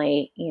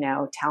extremely,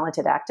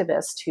 talented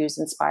activist who's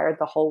inspired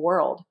the whole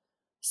world.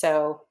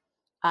 So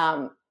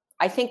I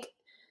think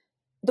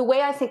the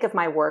way I think of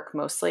my work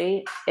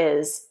mostly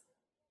is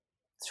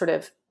sort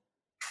of,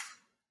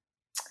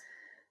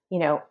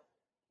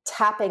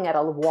 tapping at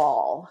a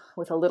wall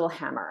with a little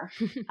hammer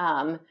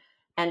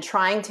and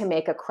trying to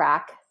make a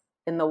crack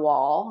in the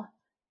wall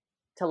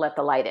to let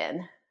the light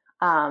in,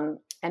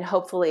 and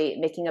hopefully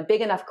making a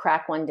big enough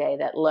crack one day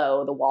that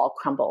the wall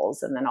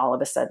crumbles, and then all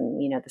of a sudden,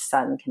 the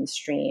sun can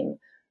stream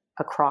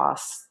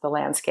across the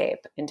landscape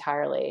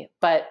entirely.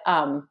 But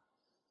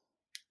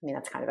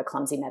that's kind of a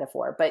clumsy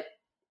metaphor, but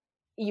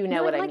what I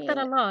mean. I like that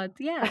a lot.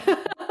 Yeah.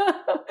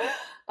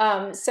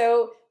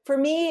 So for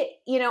me,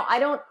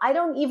 I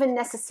don't even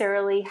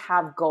necessarily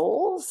have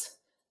goals.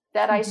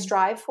 that I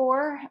strive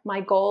for.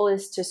 My goal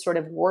is to sort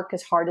of work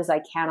as hard as I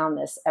can on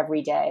this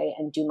every day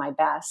and do my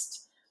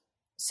best,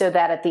 so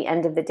that at the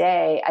end of the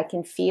day, I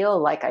can feel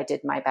like I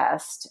did my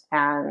best.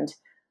 And,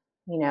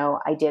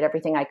 I did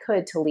everything I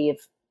could to leave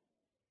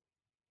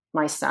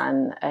my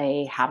son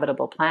a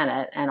habitable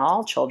planet, and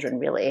all children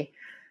really.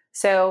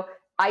 So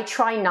I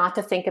try not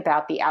to think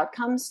about the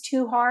outcomes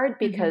too hard,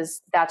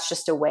 because that's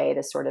just a way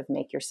to sort of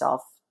make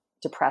yourself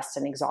depressed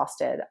and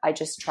exhausted. I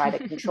just try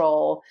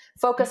to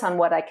focus on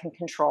what I can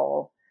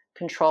control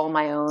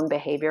my own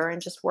behavior,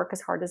 and just work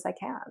as hard as I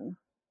can.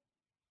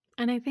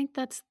 And I think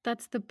that's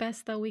the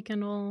best that we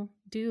can all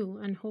do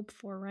and hope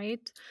for,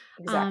 right?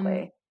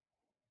 Exactly.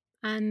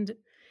 And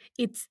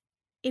it's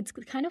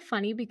kind of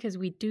funny, because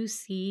we do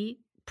see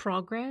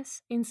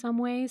progress in some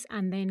ways,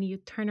 and then you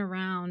turn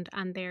around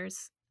and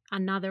there's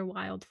another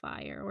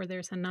wildfire, or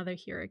there's another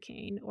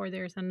hurricane, or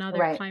there's another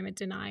Right. climate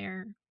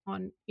denier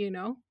on,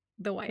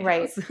 the White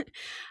Right. House.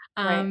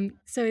 Right.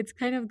 So it's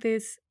kind of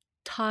this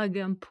tug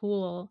and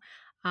pull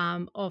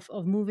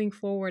of moving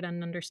forward,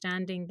 and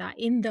understanding that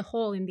in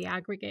the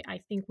aggregate, I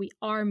think we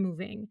are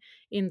moving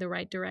in the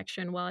right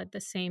direction, while at the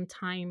same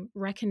time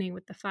reckoning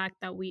with the fact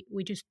that we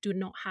just do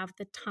not have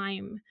the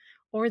time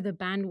or the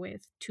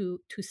bandwidth to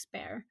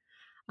spare.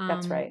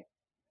 That's right.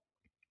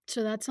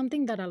 So that's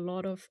something that a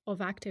lot of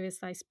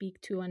activists I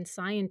speak to, and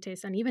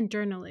scientists, and even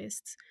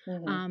journalists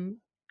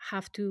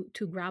have to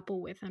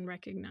grapple with and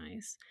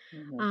recognize.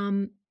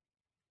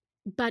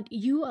 But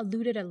you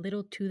alluded a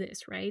little to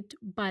this, right?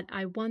 But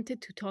I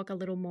wanted to talk a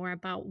little more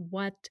about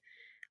what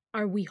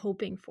are we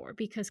hoping for,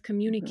 because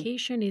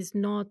communication is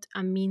not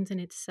a means in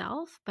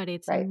itself, but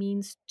it's a Right.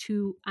 means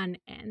to an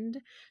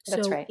end.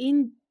 That's So right.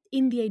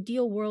 in the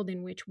ideal world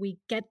in which we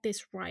get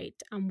this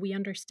right, and we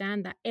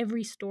understand that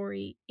every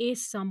story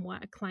is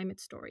somewhat a climate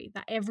story,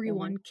 that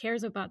everyone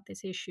cares about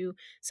this issue,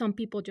 some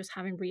people just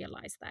haven't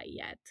realized that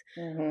yet.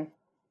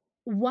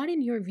 What,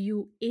 in your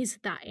view, is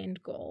that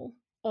end goal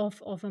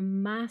of a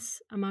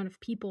mass amount of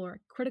people, or a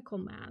critical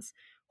mass,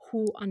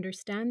 who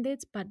understand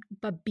it,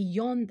 but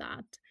beyond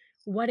that,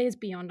 what is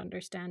beyond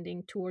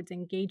understanding towards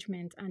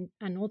engagement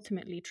and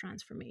ultimately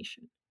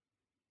transformation?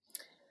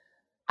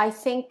 I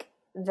think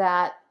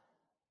that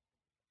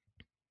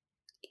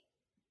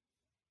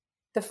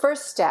the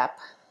first step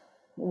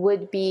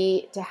would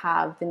be to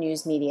have the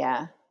news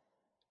media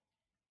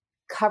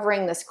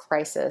covering this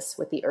crisis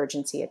with the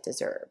urgency it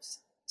deserves.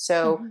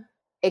 So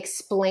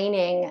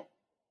explaining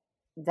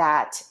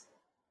that,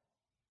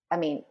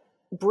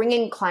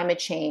 bringing climate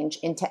change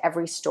into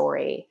every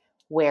story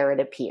where it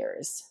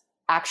appears,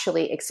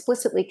 actually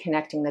explicitly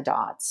connecting the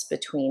dots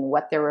between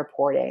what they're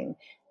reporting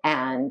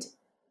and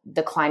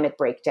the climate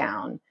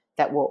breakdown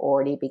that we're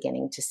already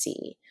beginning to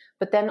see.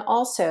 But then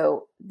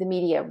also the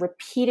media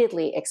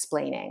repeatedly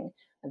explaining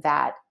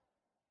that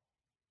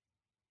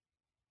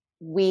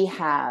we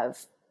have,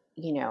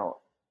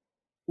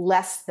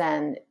 less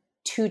than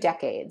 2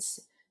 decades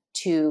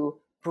to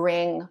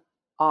bring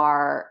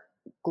our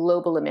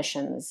global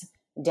emissions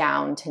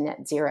down to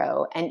net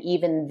zero. And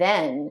even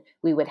then,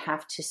 we would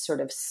have to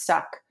sort of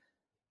suck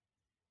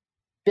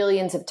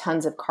billions of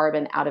tons of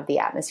carbon out of the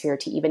atmosphere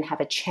to even have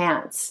a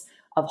chance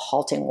of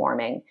halting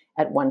warming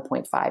at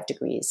 1.5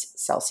 degrees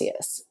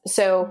Celsius.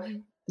 So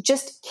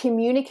just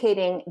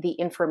communicating the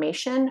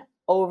information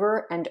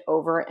over and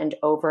over and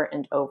over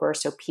and over,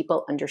 so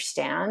people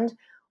understand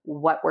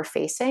what we're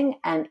facing,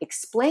 and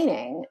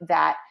explaining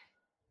that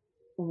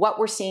what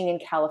we're seeing in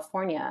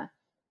California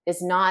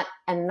is not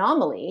an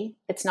anomaly.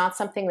 It's not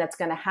something that's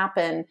going to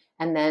happen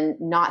and then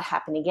not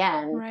happen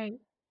again. Right.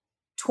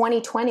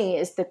 2020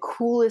 is the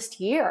coolest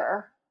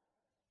year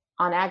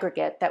on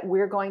aggregate that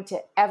we're going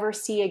to ever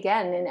see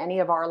again in any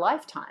of our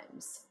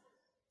lifetimes.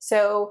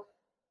 So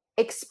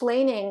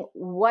explaining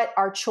what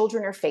our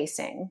children are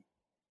facing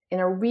in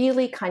a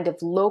really kind of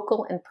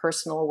local and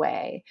personal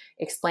way,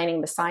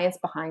 explaining the science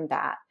behind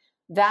that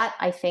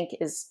I think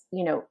is,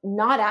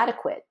 not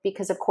adequate,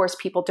 because of course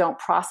people don't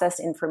process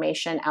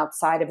information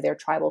outside of their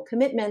tribal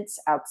commitments,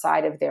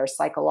 outside of their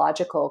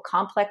psychological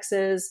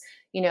complexes.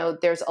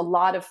 There's a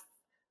lot of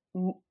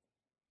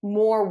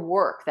more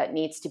work that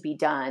needs to be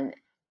done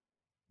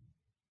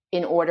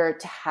in order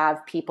to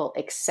have people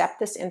accept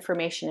this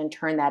information and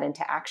turn that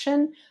into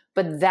action.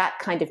 But that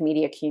kind of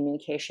media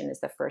communication is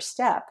the first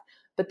step.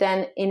 But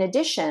then in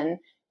addition,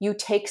 you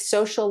take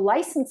social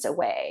license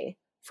away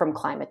from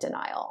climate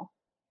denial,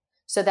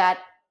 so that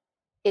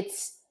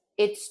it's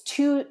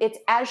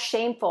as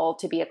shameful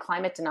to be a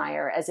climate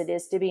denier as it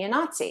is to be a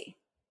Nazi.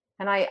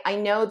 And I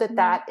know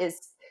that is,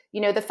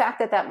 the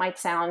fact that might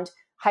sound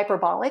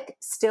hyperbolic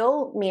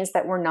still means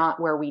that we're not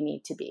where we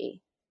need to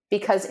be,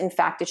 because in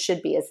fact it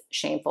should be as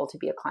shameful to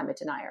be a climate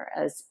denier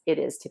as it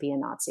is to be a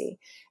Nazi.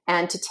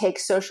 And to take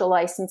social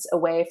license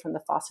away from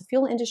the fossil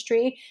fuel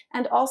industry,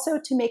 and also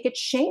to make it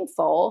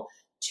shameful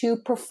to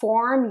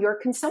perform your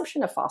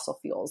consumption of fossil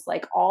fuels.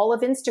 Like all of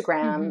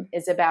Instagram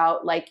is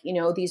about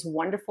these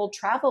wonderful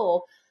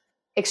travel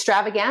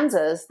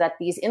extravaganzas that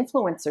these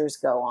influencers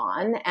go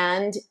on.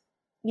 And,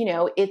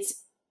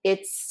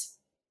 it's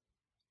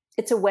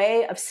It's a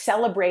way of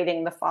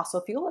celebrating the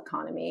fossil fuel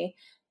economy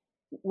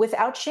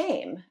without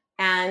shame,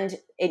 and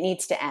it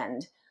needs to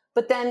end.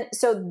 But then,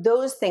 so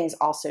those things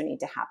also need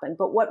to happen.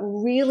 But what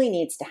really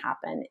needs to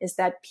happen is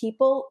that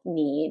people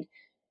need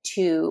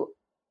to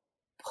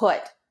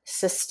put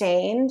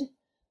sustained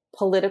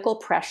political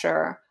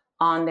pressure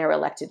on their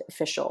elected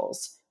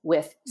officials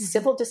with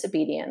civil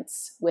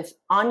disobedience, with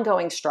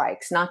ongoing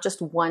strikes, not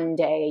just one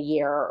day a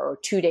year or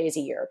 2 days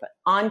a year, but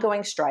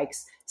ongoing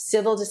strikes,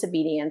 civil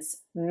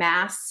disobedience,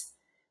 mass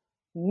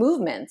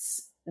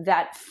movements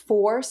that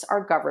force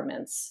our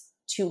governments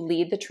to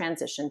lead the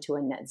transition to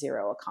a net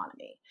zero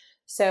economy.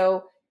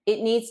 So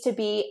it needs to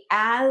be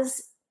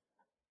as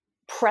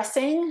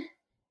pressing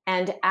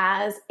and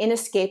as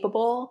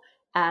inescapable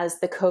as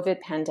the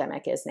COVID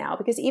pandemic is now,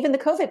 because even the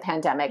COVID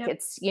pandemic,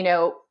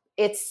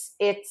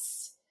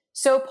 it's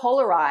so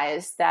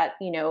polarized that,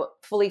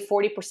 fully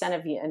 40%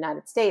 of the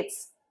United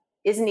States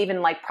isn't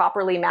even like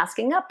properly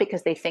masking up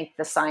because they think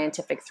the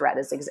scientific threat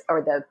is,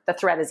 the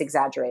threat is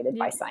exaggerated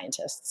by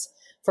scientists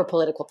for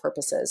political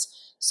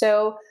purposes.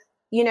 So,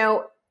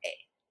 we're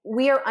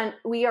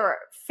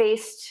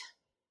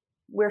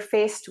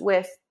faced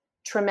with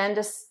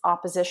tremendous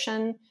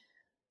opposition.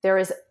 There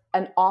is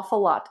an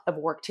awful lot of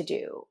work to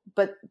do,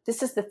 but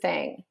this is the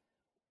thing.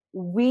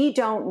 We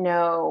don't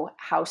know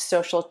how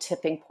social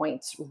tipping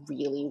points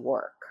really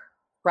work,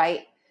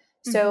 right?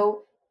 Mm-hmm.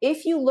 So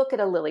if you look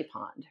at a lily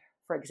pond,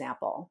 for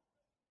example,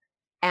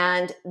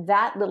 and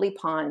that lily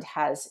pond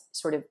has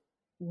sort of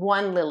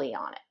one lily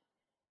on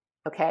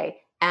it,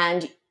 okay?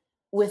 And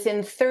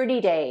within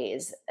 30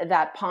 days,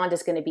 that pond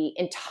is going to be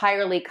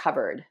entirely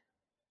covered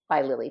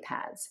by lily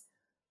pads,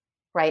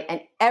 right?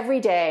 And every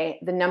day,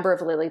 the number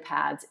of lily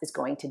pads is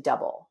going to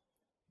double.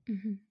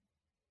 Mm-hmm.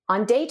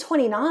 On day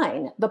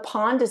 29, the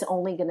pond is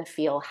only going to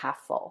feel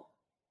half full,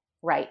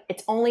 right?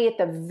 It's only at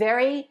the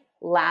very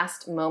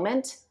last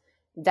moment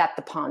that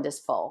the pond is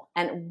full.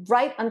 And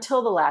right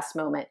until the last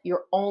moment,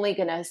 you're only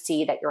going to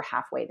see that you're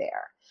halfway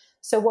there.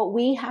 So what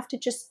we have to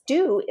just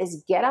do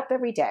is get up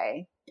every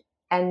day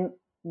and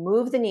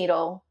move the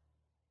needle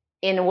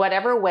in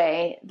whatever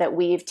way that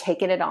we've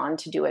taken it on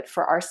to do it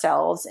for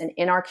ourselves and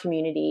in our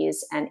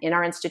communities and in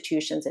our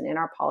institutions and in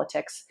our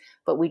politics.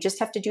 But we just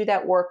have to do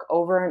that work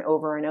over and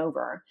over and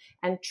over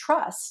and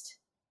trust,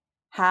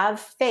 have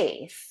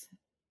faith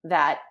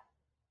that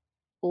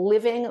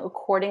living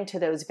according to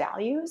those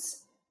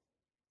values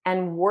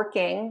and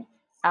working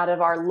out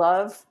of our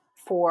love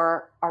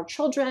for our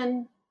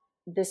children,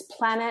 this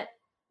planet,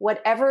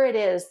 whatever it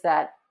is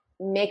that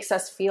makes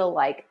us feel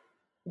like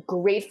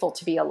grateful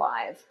to be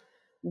alive,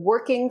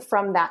 working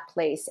from that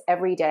place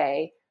every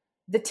day,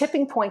 the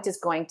tipping point is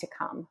going to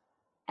come.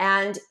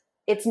 And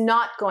it's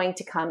not going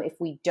to come if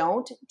we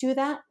don't do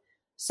that.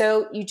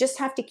 So you just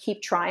have to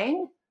keep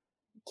trying,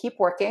 keep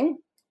working,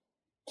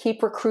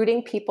 keep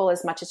recruiting people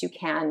as much as you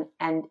can,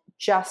 and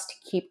just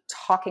keep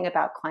talking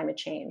about climate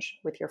change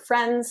with your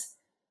friends,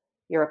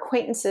 your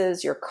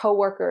acquaintances, your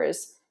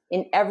coworkers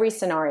in every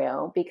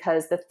scenario,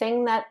 because the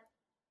thing that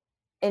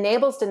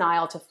enables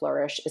denial to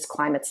flourish is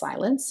climate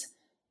silence.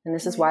 And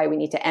this is why we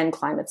need to end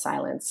climate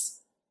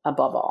silence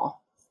above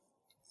all.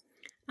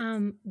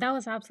 That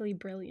was absolutely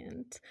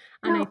brilliant.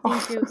 And I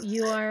think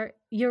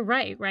you're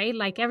right?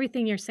 Like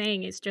everything you're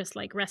saying is just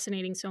like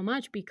resonating so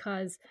much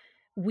because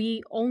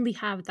we only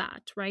have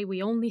that, right?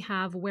 We only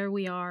have where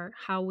we are,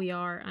 how we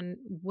are, and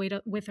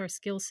with our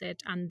skill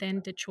set, and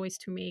then the choice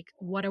to make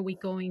what are we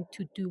going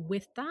to do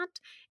with that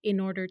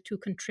in order to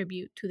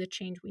contribute to the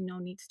change we know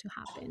needs to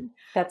happen.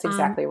 That's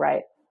exactly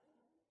right.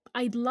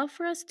 I'd love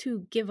for us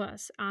to give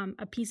us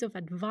a piece of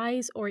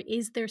advice, or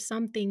is there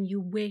something you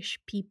wish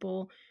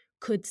people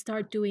could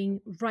start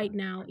doing right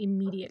now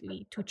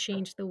immediately to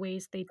change the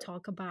ways they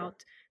talk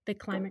about the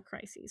climate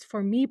crisis?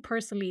 For me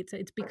personally,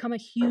 it's become a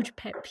huge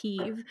pet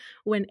peeve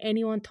when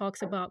anyone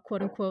talks about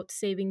quote unquote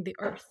saving the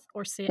earth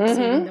or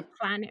saving the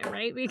planet,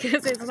 right?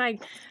 Because it's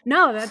like,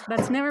 no,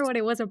 that's never what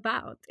it was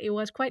about. It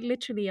was quite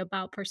literally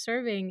about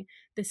preserving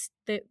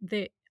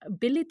the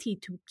ability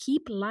to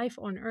keep life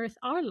on earth,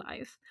 our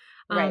life.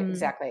 Right,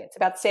 exactly. It's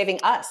about saving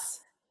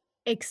us.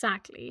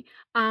 Exactly.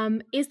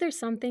 Is there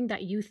something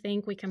that you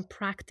think we can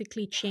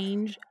practically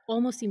change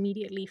almost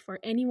immediately for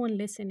anyone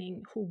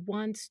listening who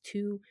wants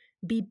to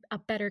be a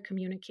better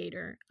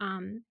communicator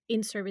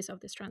in service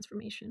of this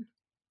transformation?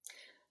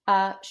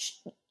 I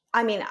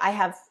mean, I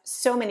have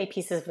so many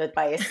pieces of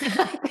advice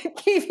I could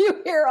give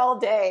you here all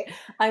day.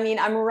 I mean,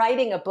 I'm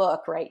writing a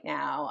book right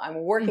now.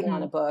 I'm working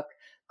on a book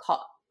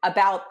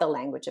about the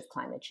language of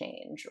climate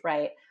change,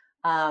 right?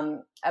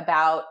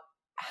 About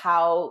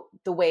how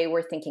the way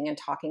we're thinking and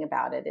talking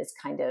about it is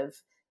kind of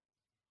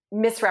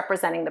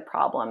misrepresenting the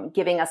problem,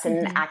 giving us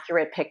an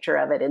accurate picture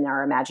of it in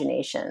our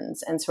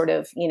imaginations, and sort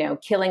of,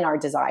 killing our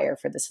desire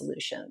for the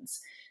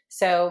solutions.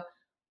 So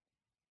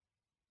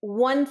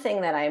one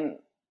thing that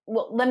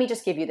let me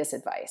just give you this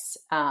advice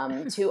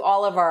to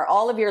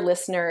all of your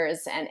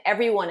listeners and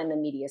everyone in the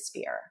media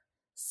sphere.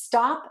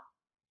 Stop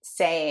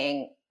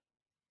saying,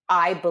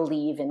 I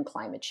believe in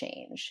climate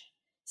change.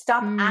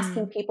 Stop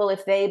asking people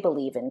if they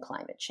believe in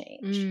climate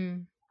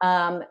change.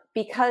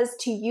 Because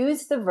to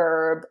use the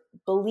verb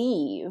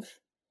believe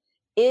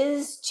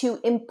is to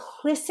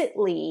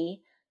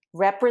implicitly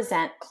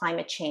represent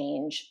climate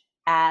change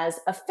as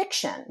a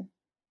fiction,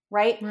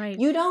 right? Right.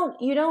 You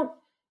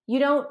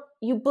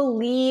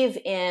believe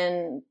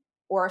in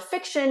or a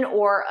fiction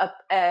or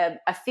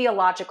a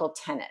theological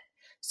tenet.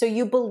 So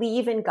you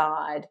believe in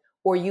God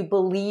or you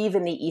believe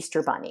in the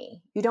Easter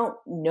Bunny. You don't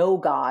know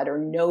God or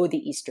know the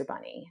Easter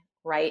Bunny,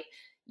 right?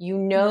 You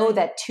know Right.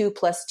 that 2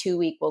 +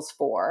 2 =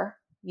 4.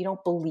 You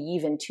don't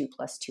believe in 2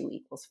 + 2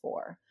 =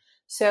 4.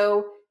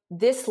 So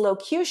this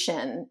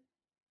locution,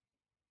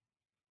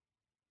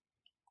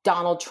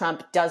 Donald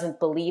Trump doesn't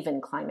believe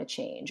in climate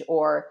change,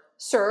 or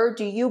sir,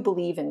 do you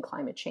believe in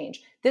climate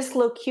change? This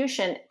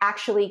locution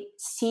actually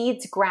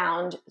cedes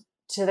ground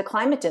to the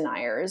climate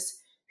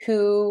deniers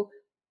who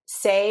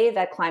say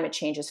that climate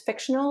change is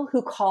fictional,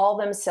 who call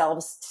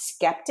themselves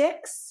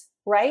skeptics,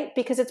 right?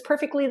 Because it's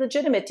perfectly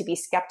legitimate to be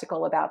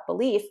skeptical about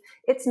belief.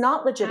 It's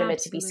not legitimate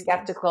to be Absolutely.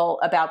 skeptical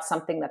about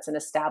something that's an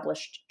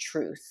established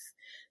truth.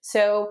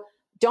 So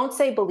don't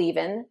say believe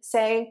in,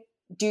 say,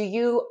 do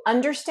you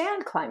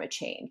understand climate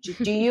change?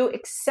 Do you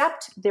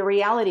accept the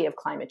reality of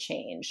climate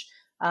change?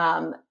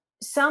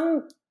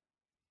 Some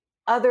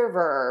other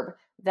verb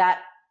that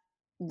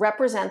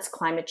represents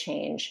climate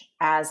change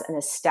as an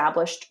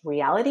established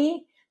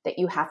reality that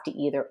you have to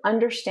either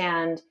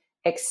understand,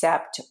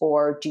 accept,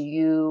 or do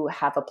you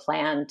have a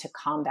plan to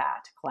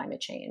combat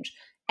climate change?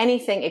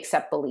 Anything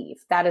except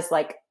believe. That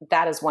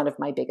is one of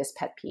my biggest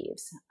pet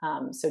peeves.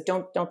 So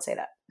don't say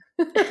that.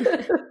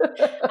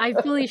 I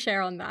fully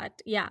share on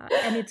that. Yeah.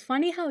 And it's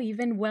funny how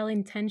even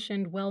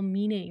well-intentioned,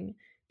 well-meaning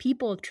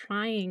people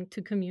trying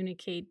to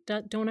communicate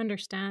don't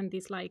understand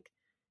these like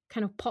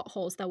kind of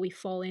potholes that we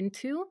fall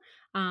into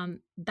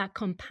that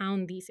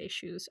compound these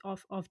issues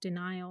of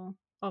denial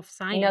of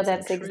science and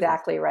That's truth.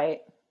 exactly right.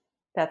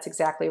 That's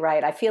exactly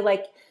right. I feel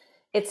like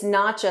it's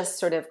not just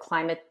sort of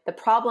climate. The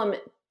problem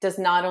does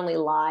not only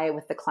lie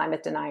with the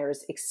climate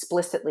deniers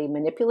explicitly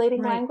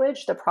manipulating Right.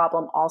 language. The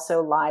problem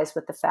also lies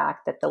with the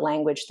fact that the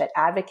language that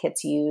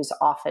advocates use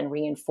often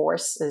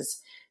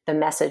reinforces the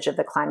message of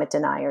the climate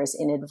deniers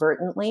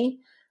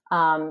inadvertently.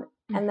 And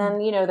then,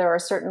 there are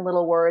certain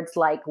little words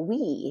like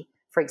we,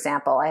 for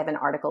example. I have an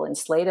article in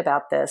Slate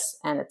about this,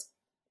 and it's,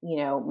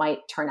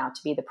 might turn out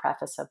to be the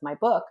preface of my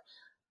book.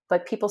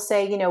 But people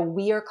say,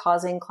 we are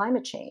causing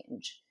climate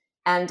change.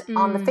 And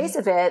on the face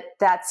of it,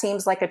 that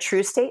seems like a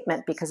true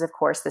statement because, of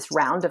course, this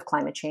round of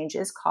climate change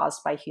is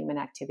caused by human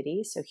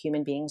activity. So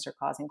human beings are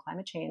causing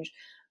climate change.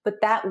 But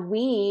that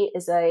we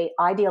is an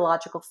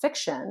ideological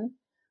fiction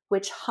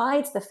which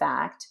hides the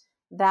fact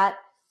that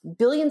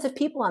billions of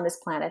people on this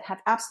planet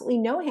have absolutely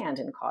no hand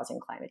in causing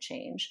climate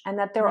change, and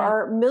that there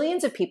are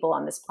millions of people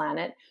on this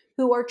planet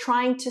who are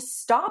trying to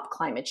stop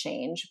climate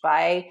change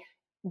by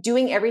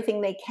doing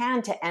everything they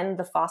can to end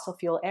the fossil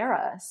fuel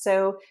era.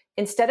 So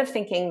instead of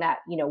thinking that,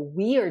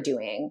 we are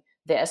doing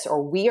this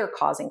or we are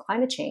causing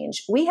climate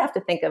change, we have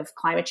to think of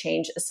climate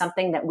change as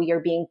something that we are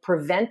being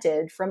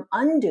prevented from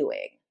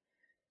undoing.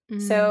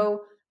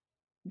 So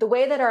the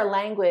way that our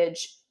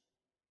language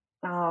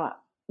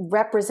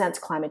represents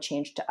climate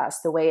change to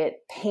us, the way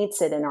it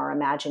paints it in our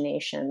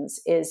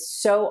imaginations, is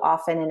so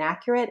often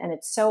inaccurate, and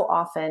it so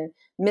often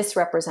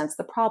misrepresents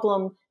the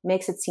problem,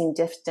 makes it seem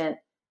distant,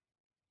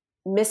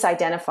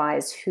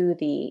 misidentifies who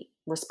the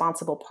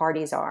responsible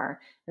parties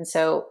are. And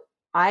so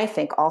I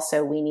think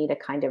also we need a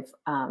kind of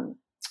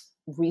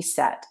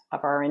reset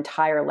of our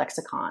entire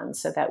lexicon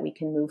so that we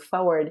can move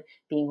forward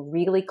being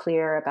really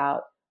clear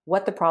about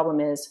what the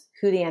problem is,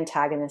 who the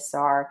antagonists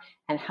are,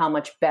 and how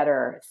much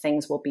better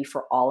things will be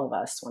for all of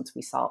us once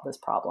we solve this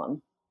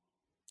problem.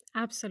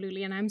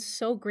 Absolutely. And I'm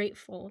so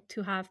grateful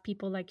to have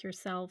people like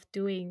yourself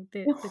doing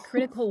the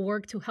critical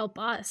work to help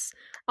us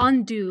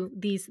undo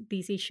these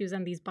issues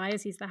and these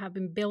biases that have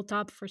been built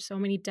up for so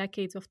many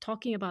decades of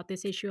talking about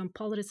this issue and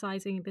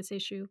politicizing this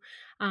issue,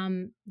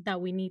 that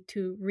we need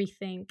to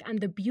rethink. And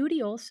the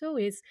beauty also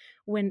is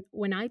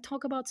when I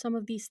talk about some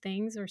of these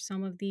things or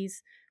some of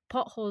these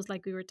potholes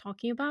like we were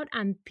talking about,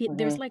 and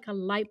there's like a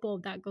light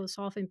bulb that goes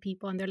off in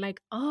people and they're like,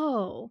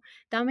 oh,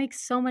 that makes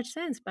so much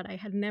sense, but I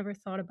had never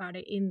thought about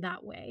it in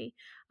that way.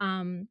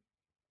 And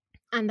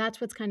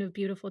that's what's kind of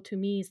beautiful to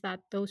me, is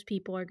that those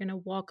people are going to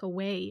walk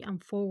away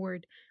and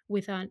forward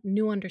with a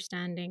new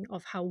understanding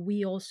of how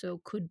we also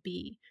could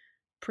be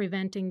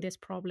preventing this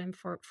problem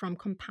from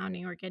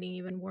compounding or getting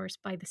even worse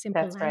by the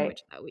simple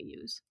language that we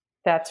use.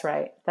 That's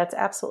right. That's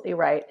absolutely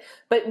right.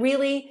 But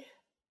really,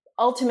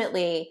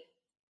 ultimately,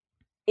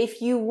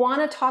 if you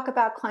want to talk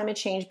about climate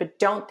change but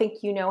don't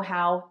think you know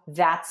how,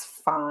 that's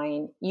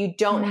fine. You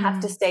don't have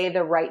to say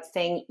the right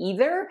thing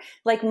either.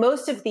 Like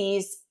most of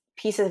these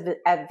pieces of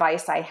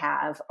advice I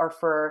have are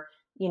for,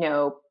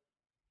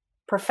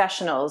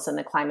 professionals in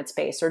the climate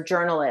space or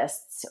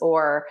journalists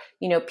or,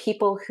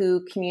 people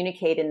who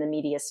communicate in the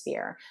media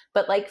sphere.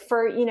 But like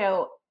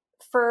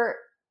for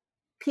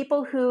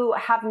people who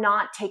have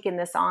not taken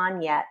this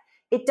on yet,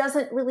 it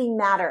doesn't really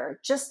matter.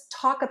 Just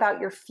talk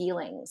about your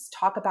feelings,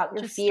 talk about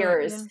your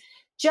fears.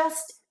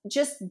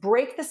 Just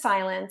break the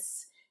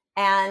silence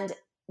and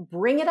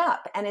bring it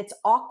up. And it's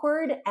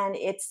awkward and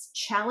it's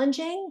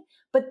challenging,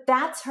 but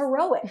that's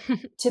heroic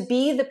to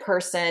be the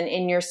person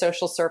in your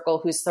social circle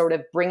who's sort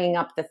of bringing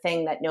up the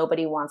thing that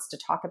nobody wants to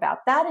talk about.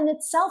 That in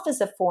itself is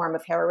a form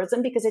of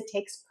heroism because it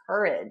takes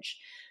courage.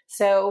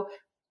 So,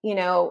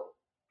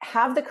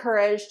 have the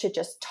courage to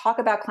just talk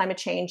about climate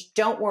change.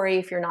 Don't worry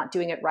if you're not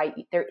doing it right.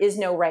 There is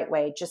no right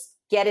way. Just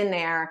get in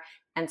there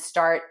and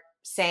start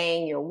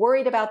saying you're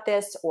worried about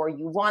this, or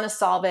you want to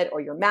solve it,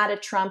 or you're mad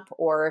at Trump,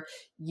 or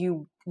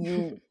you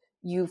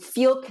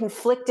feel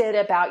conflicted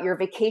about your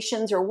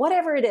vacations, or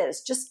whatever it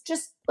is.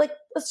 Just like,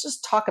 let's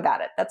just talk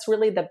about it. That's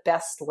really the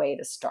best way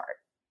to start.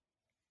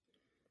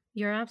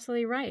 You're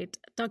absolutely right.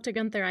 Dr.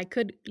 Gunther, I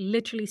could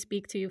literally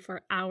speak to you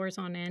for hours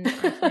on end.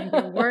 I find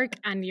your work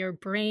and your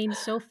brain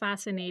so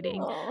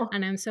fascinating. Oh.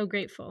 And I'm so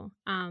grateful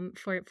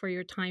for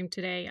your time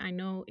today. I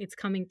know it's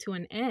coming to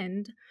an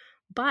end,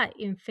 but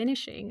in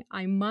finishing,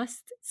 I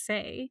must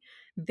say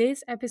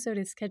this episode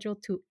is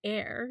scheduled to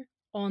air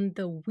on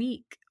the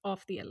week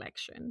of the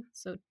election.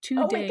 So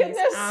 2 days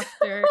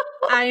after,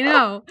 I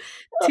know,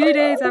 2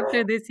 days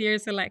after this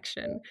year's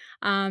election.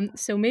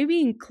 So maybe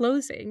in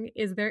closing,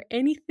 is there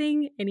any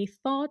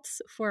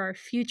thoughts for our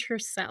future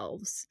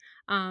selves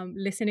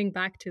listening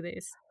back to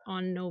this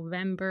on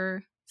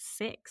November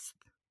 6th?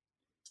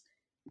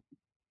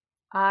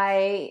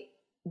 I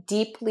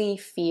deeply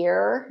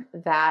fear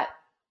that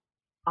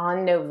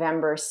on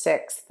November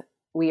 6th,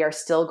 we are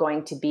still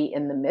going to be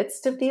in the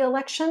midst of the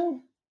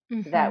election,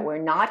 that we're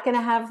not going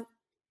to have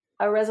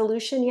a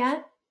resolution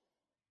yet.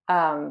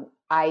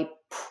 I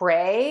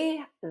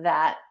pray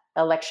that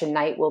election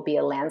night will be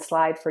a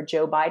landslide for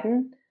Joe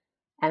Biden,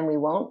 and we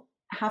won't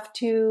have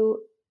to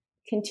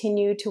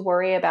continue to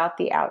worry about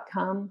the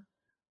outcome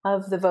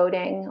of the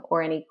voting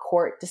or any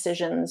court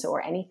decisions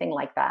or anything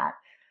like that.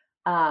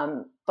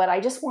 But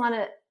I just want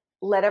to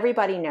let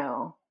everybody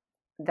know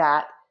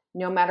that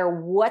no matter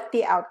what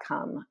the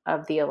outcome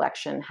of the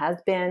election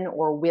has been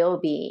or will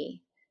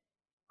be,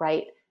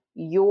 right,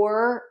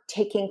 your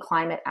taking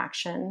climate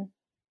action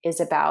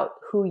is about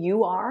who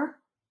you are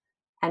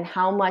and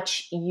how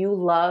much you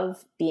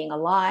love being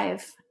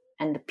alive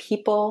and the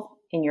people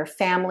in your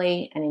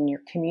family and in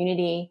your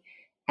community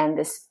and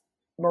this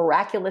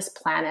miraculous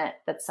planet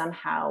that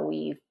somehow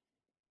we've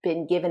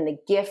been given the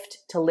gift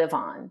to live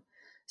on.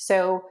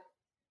 So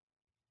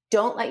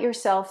don't let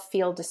yourself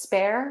feel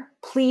despair.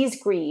 Please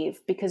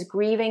grieve, because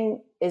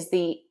grieving is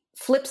the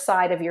flip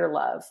side of your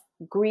love.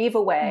 Grieve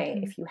away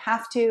if you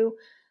have to,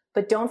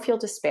 but don't feel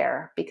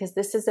despair, because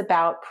this is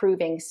about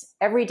proving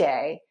every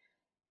day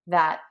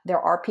that there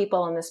are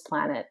people on this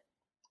planet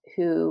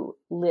who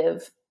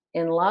live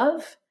in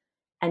love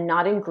and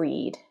not in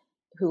greed,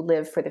 who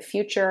live for the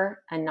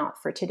future and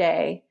not for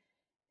today,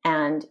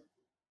 and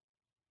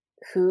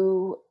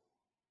who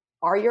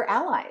are your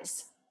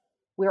allies.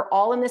 We're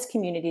all in this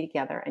community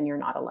together, and you're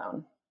not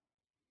alone.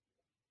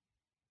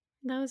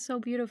 That was so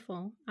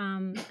beautiful.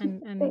 And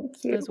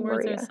Thank you, those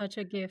words Maria. are such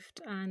a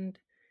gift. And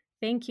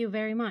thank you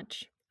very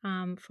much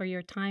for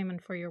your time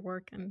and for your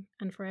work and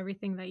for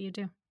everything that you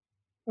do.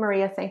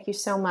 Maria, thank you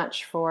so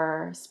much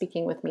for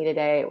speaking with me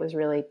today. It was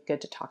really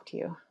good to talk to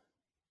you.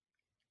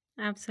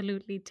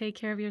 Absolutely. Take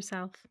care of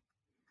yourself.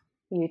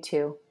 You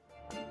too.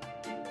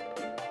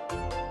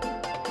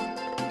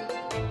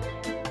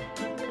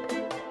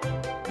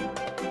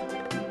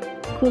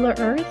 Cooler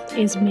Earth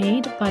is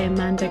made by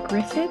Amanda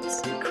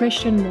Griffiths,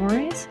 Christian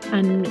Morris,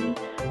 and me,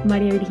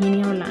 Maria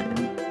Virginia Olano,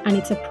 and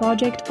it's a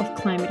project of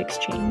Climate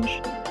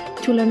Exchange.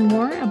 To learn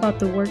more about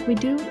the work we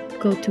do,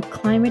 go to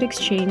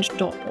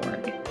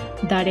climateexchange.org.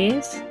 That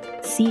is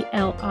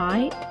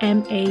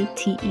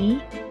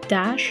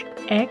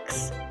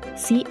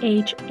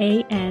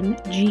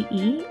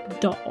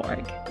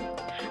CLIMATE-XCHANGE.org.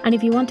 And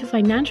if you want to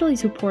financially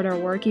support our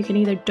work, you can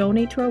either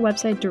donate to our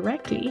website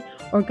directly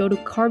or go to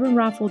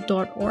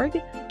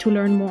carbonraffle.org to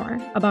learn more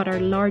about our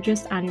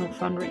largest annual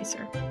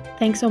fundraiser.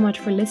 Thanks so much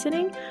for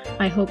listening.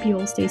 I hope you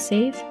all stay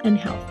safe and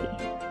healthy.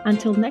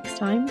 Until next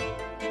time,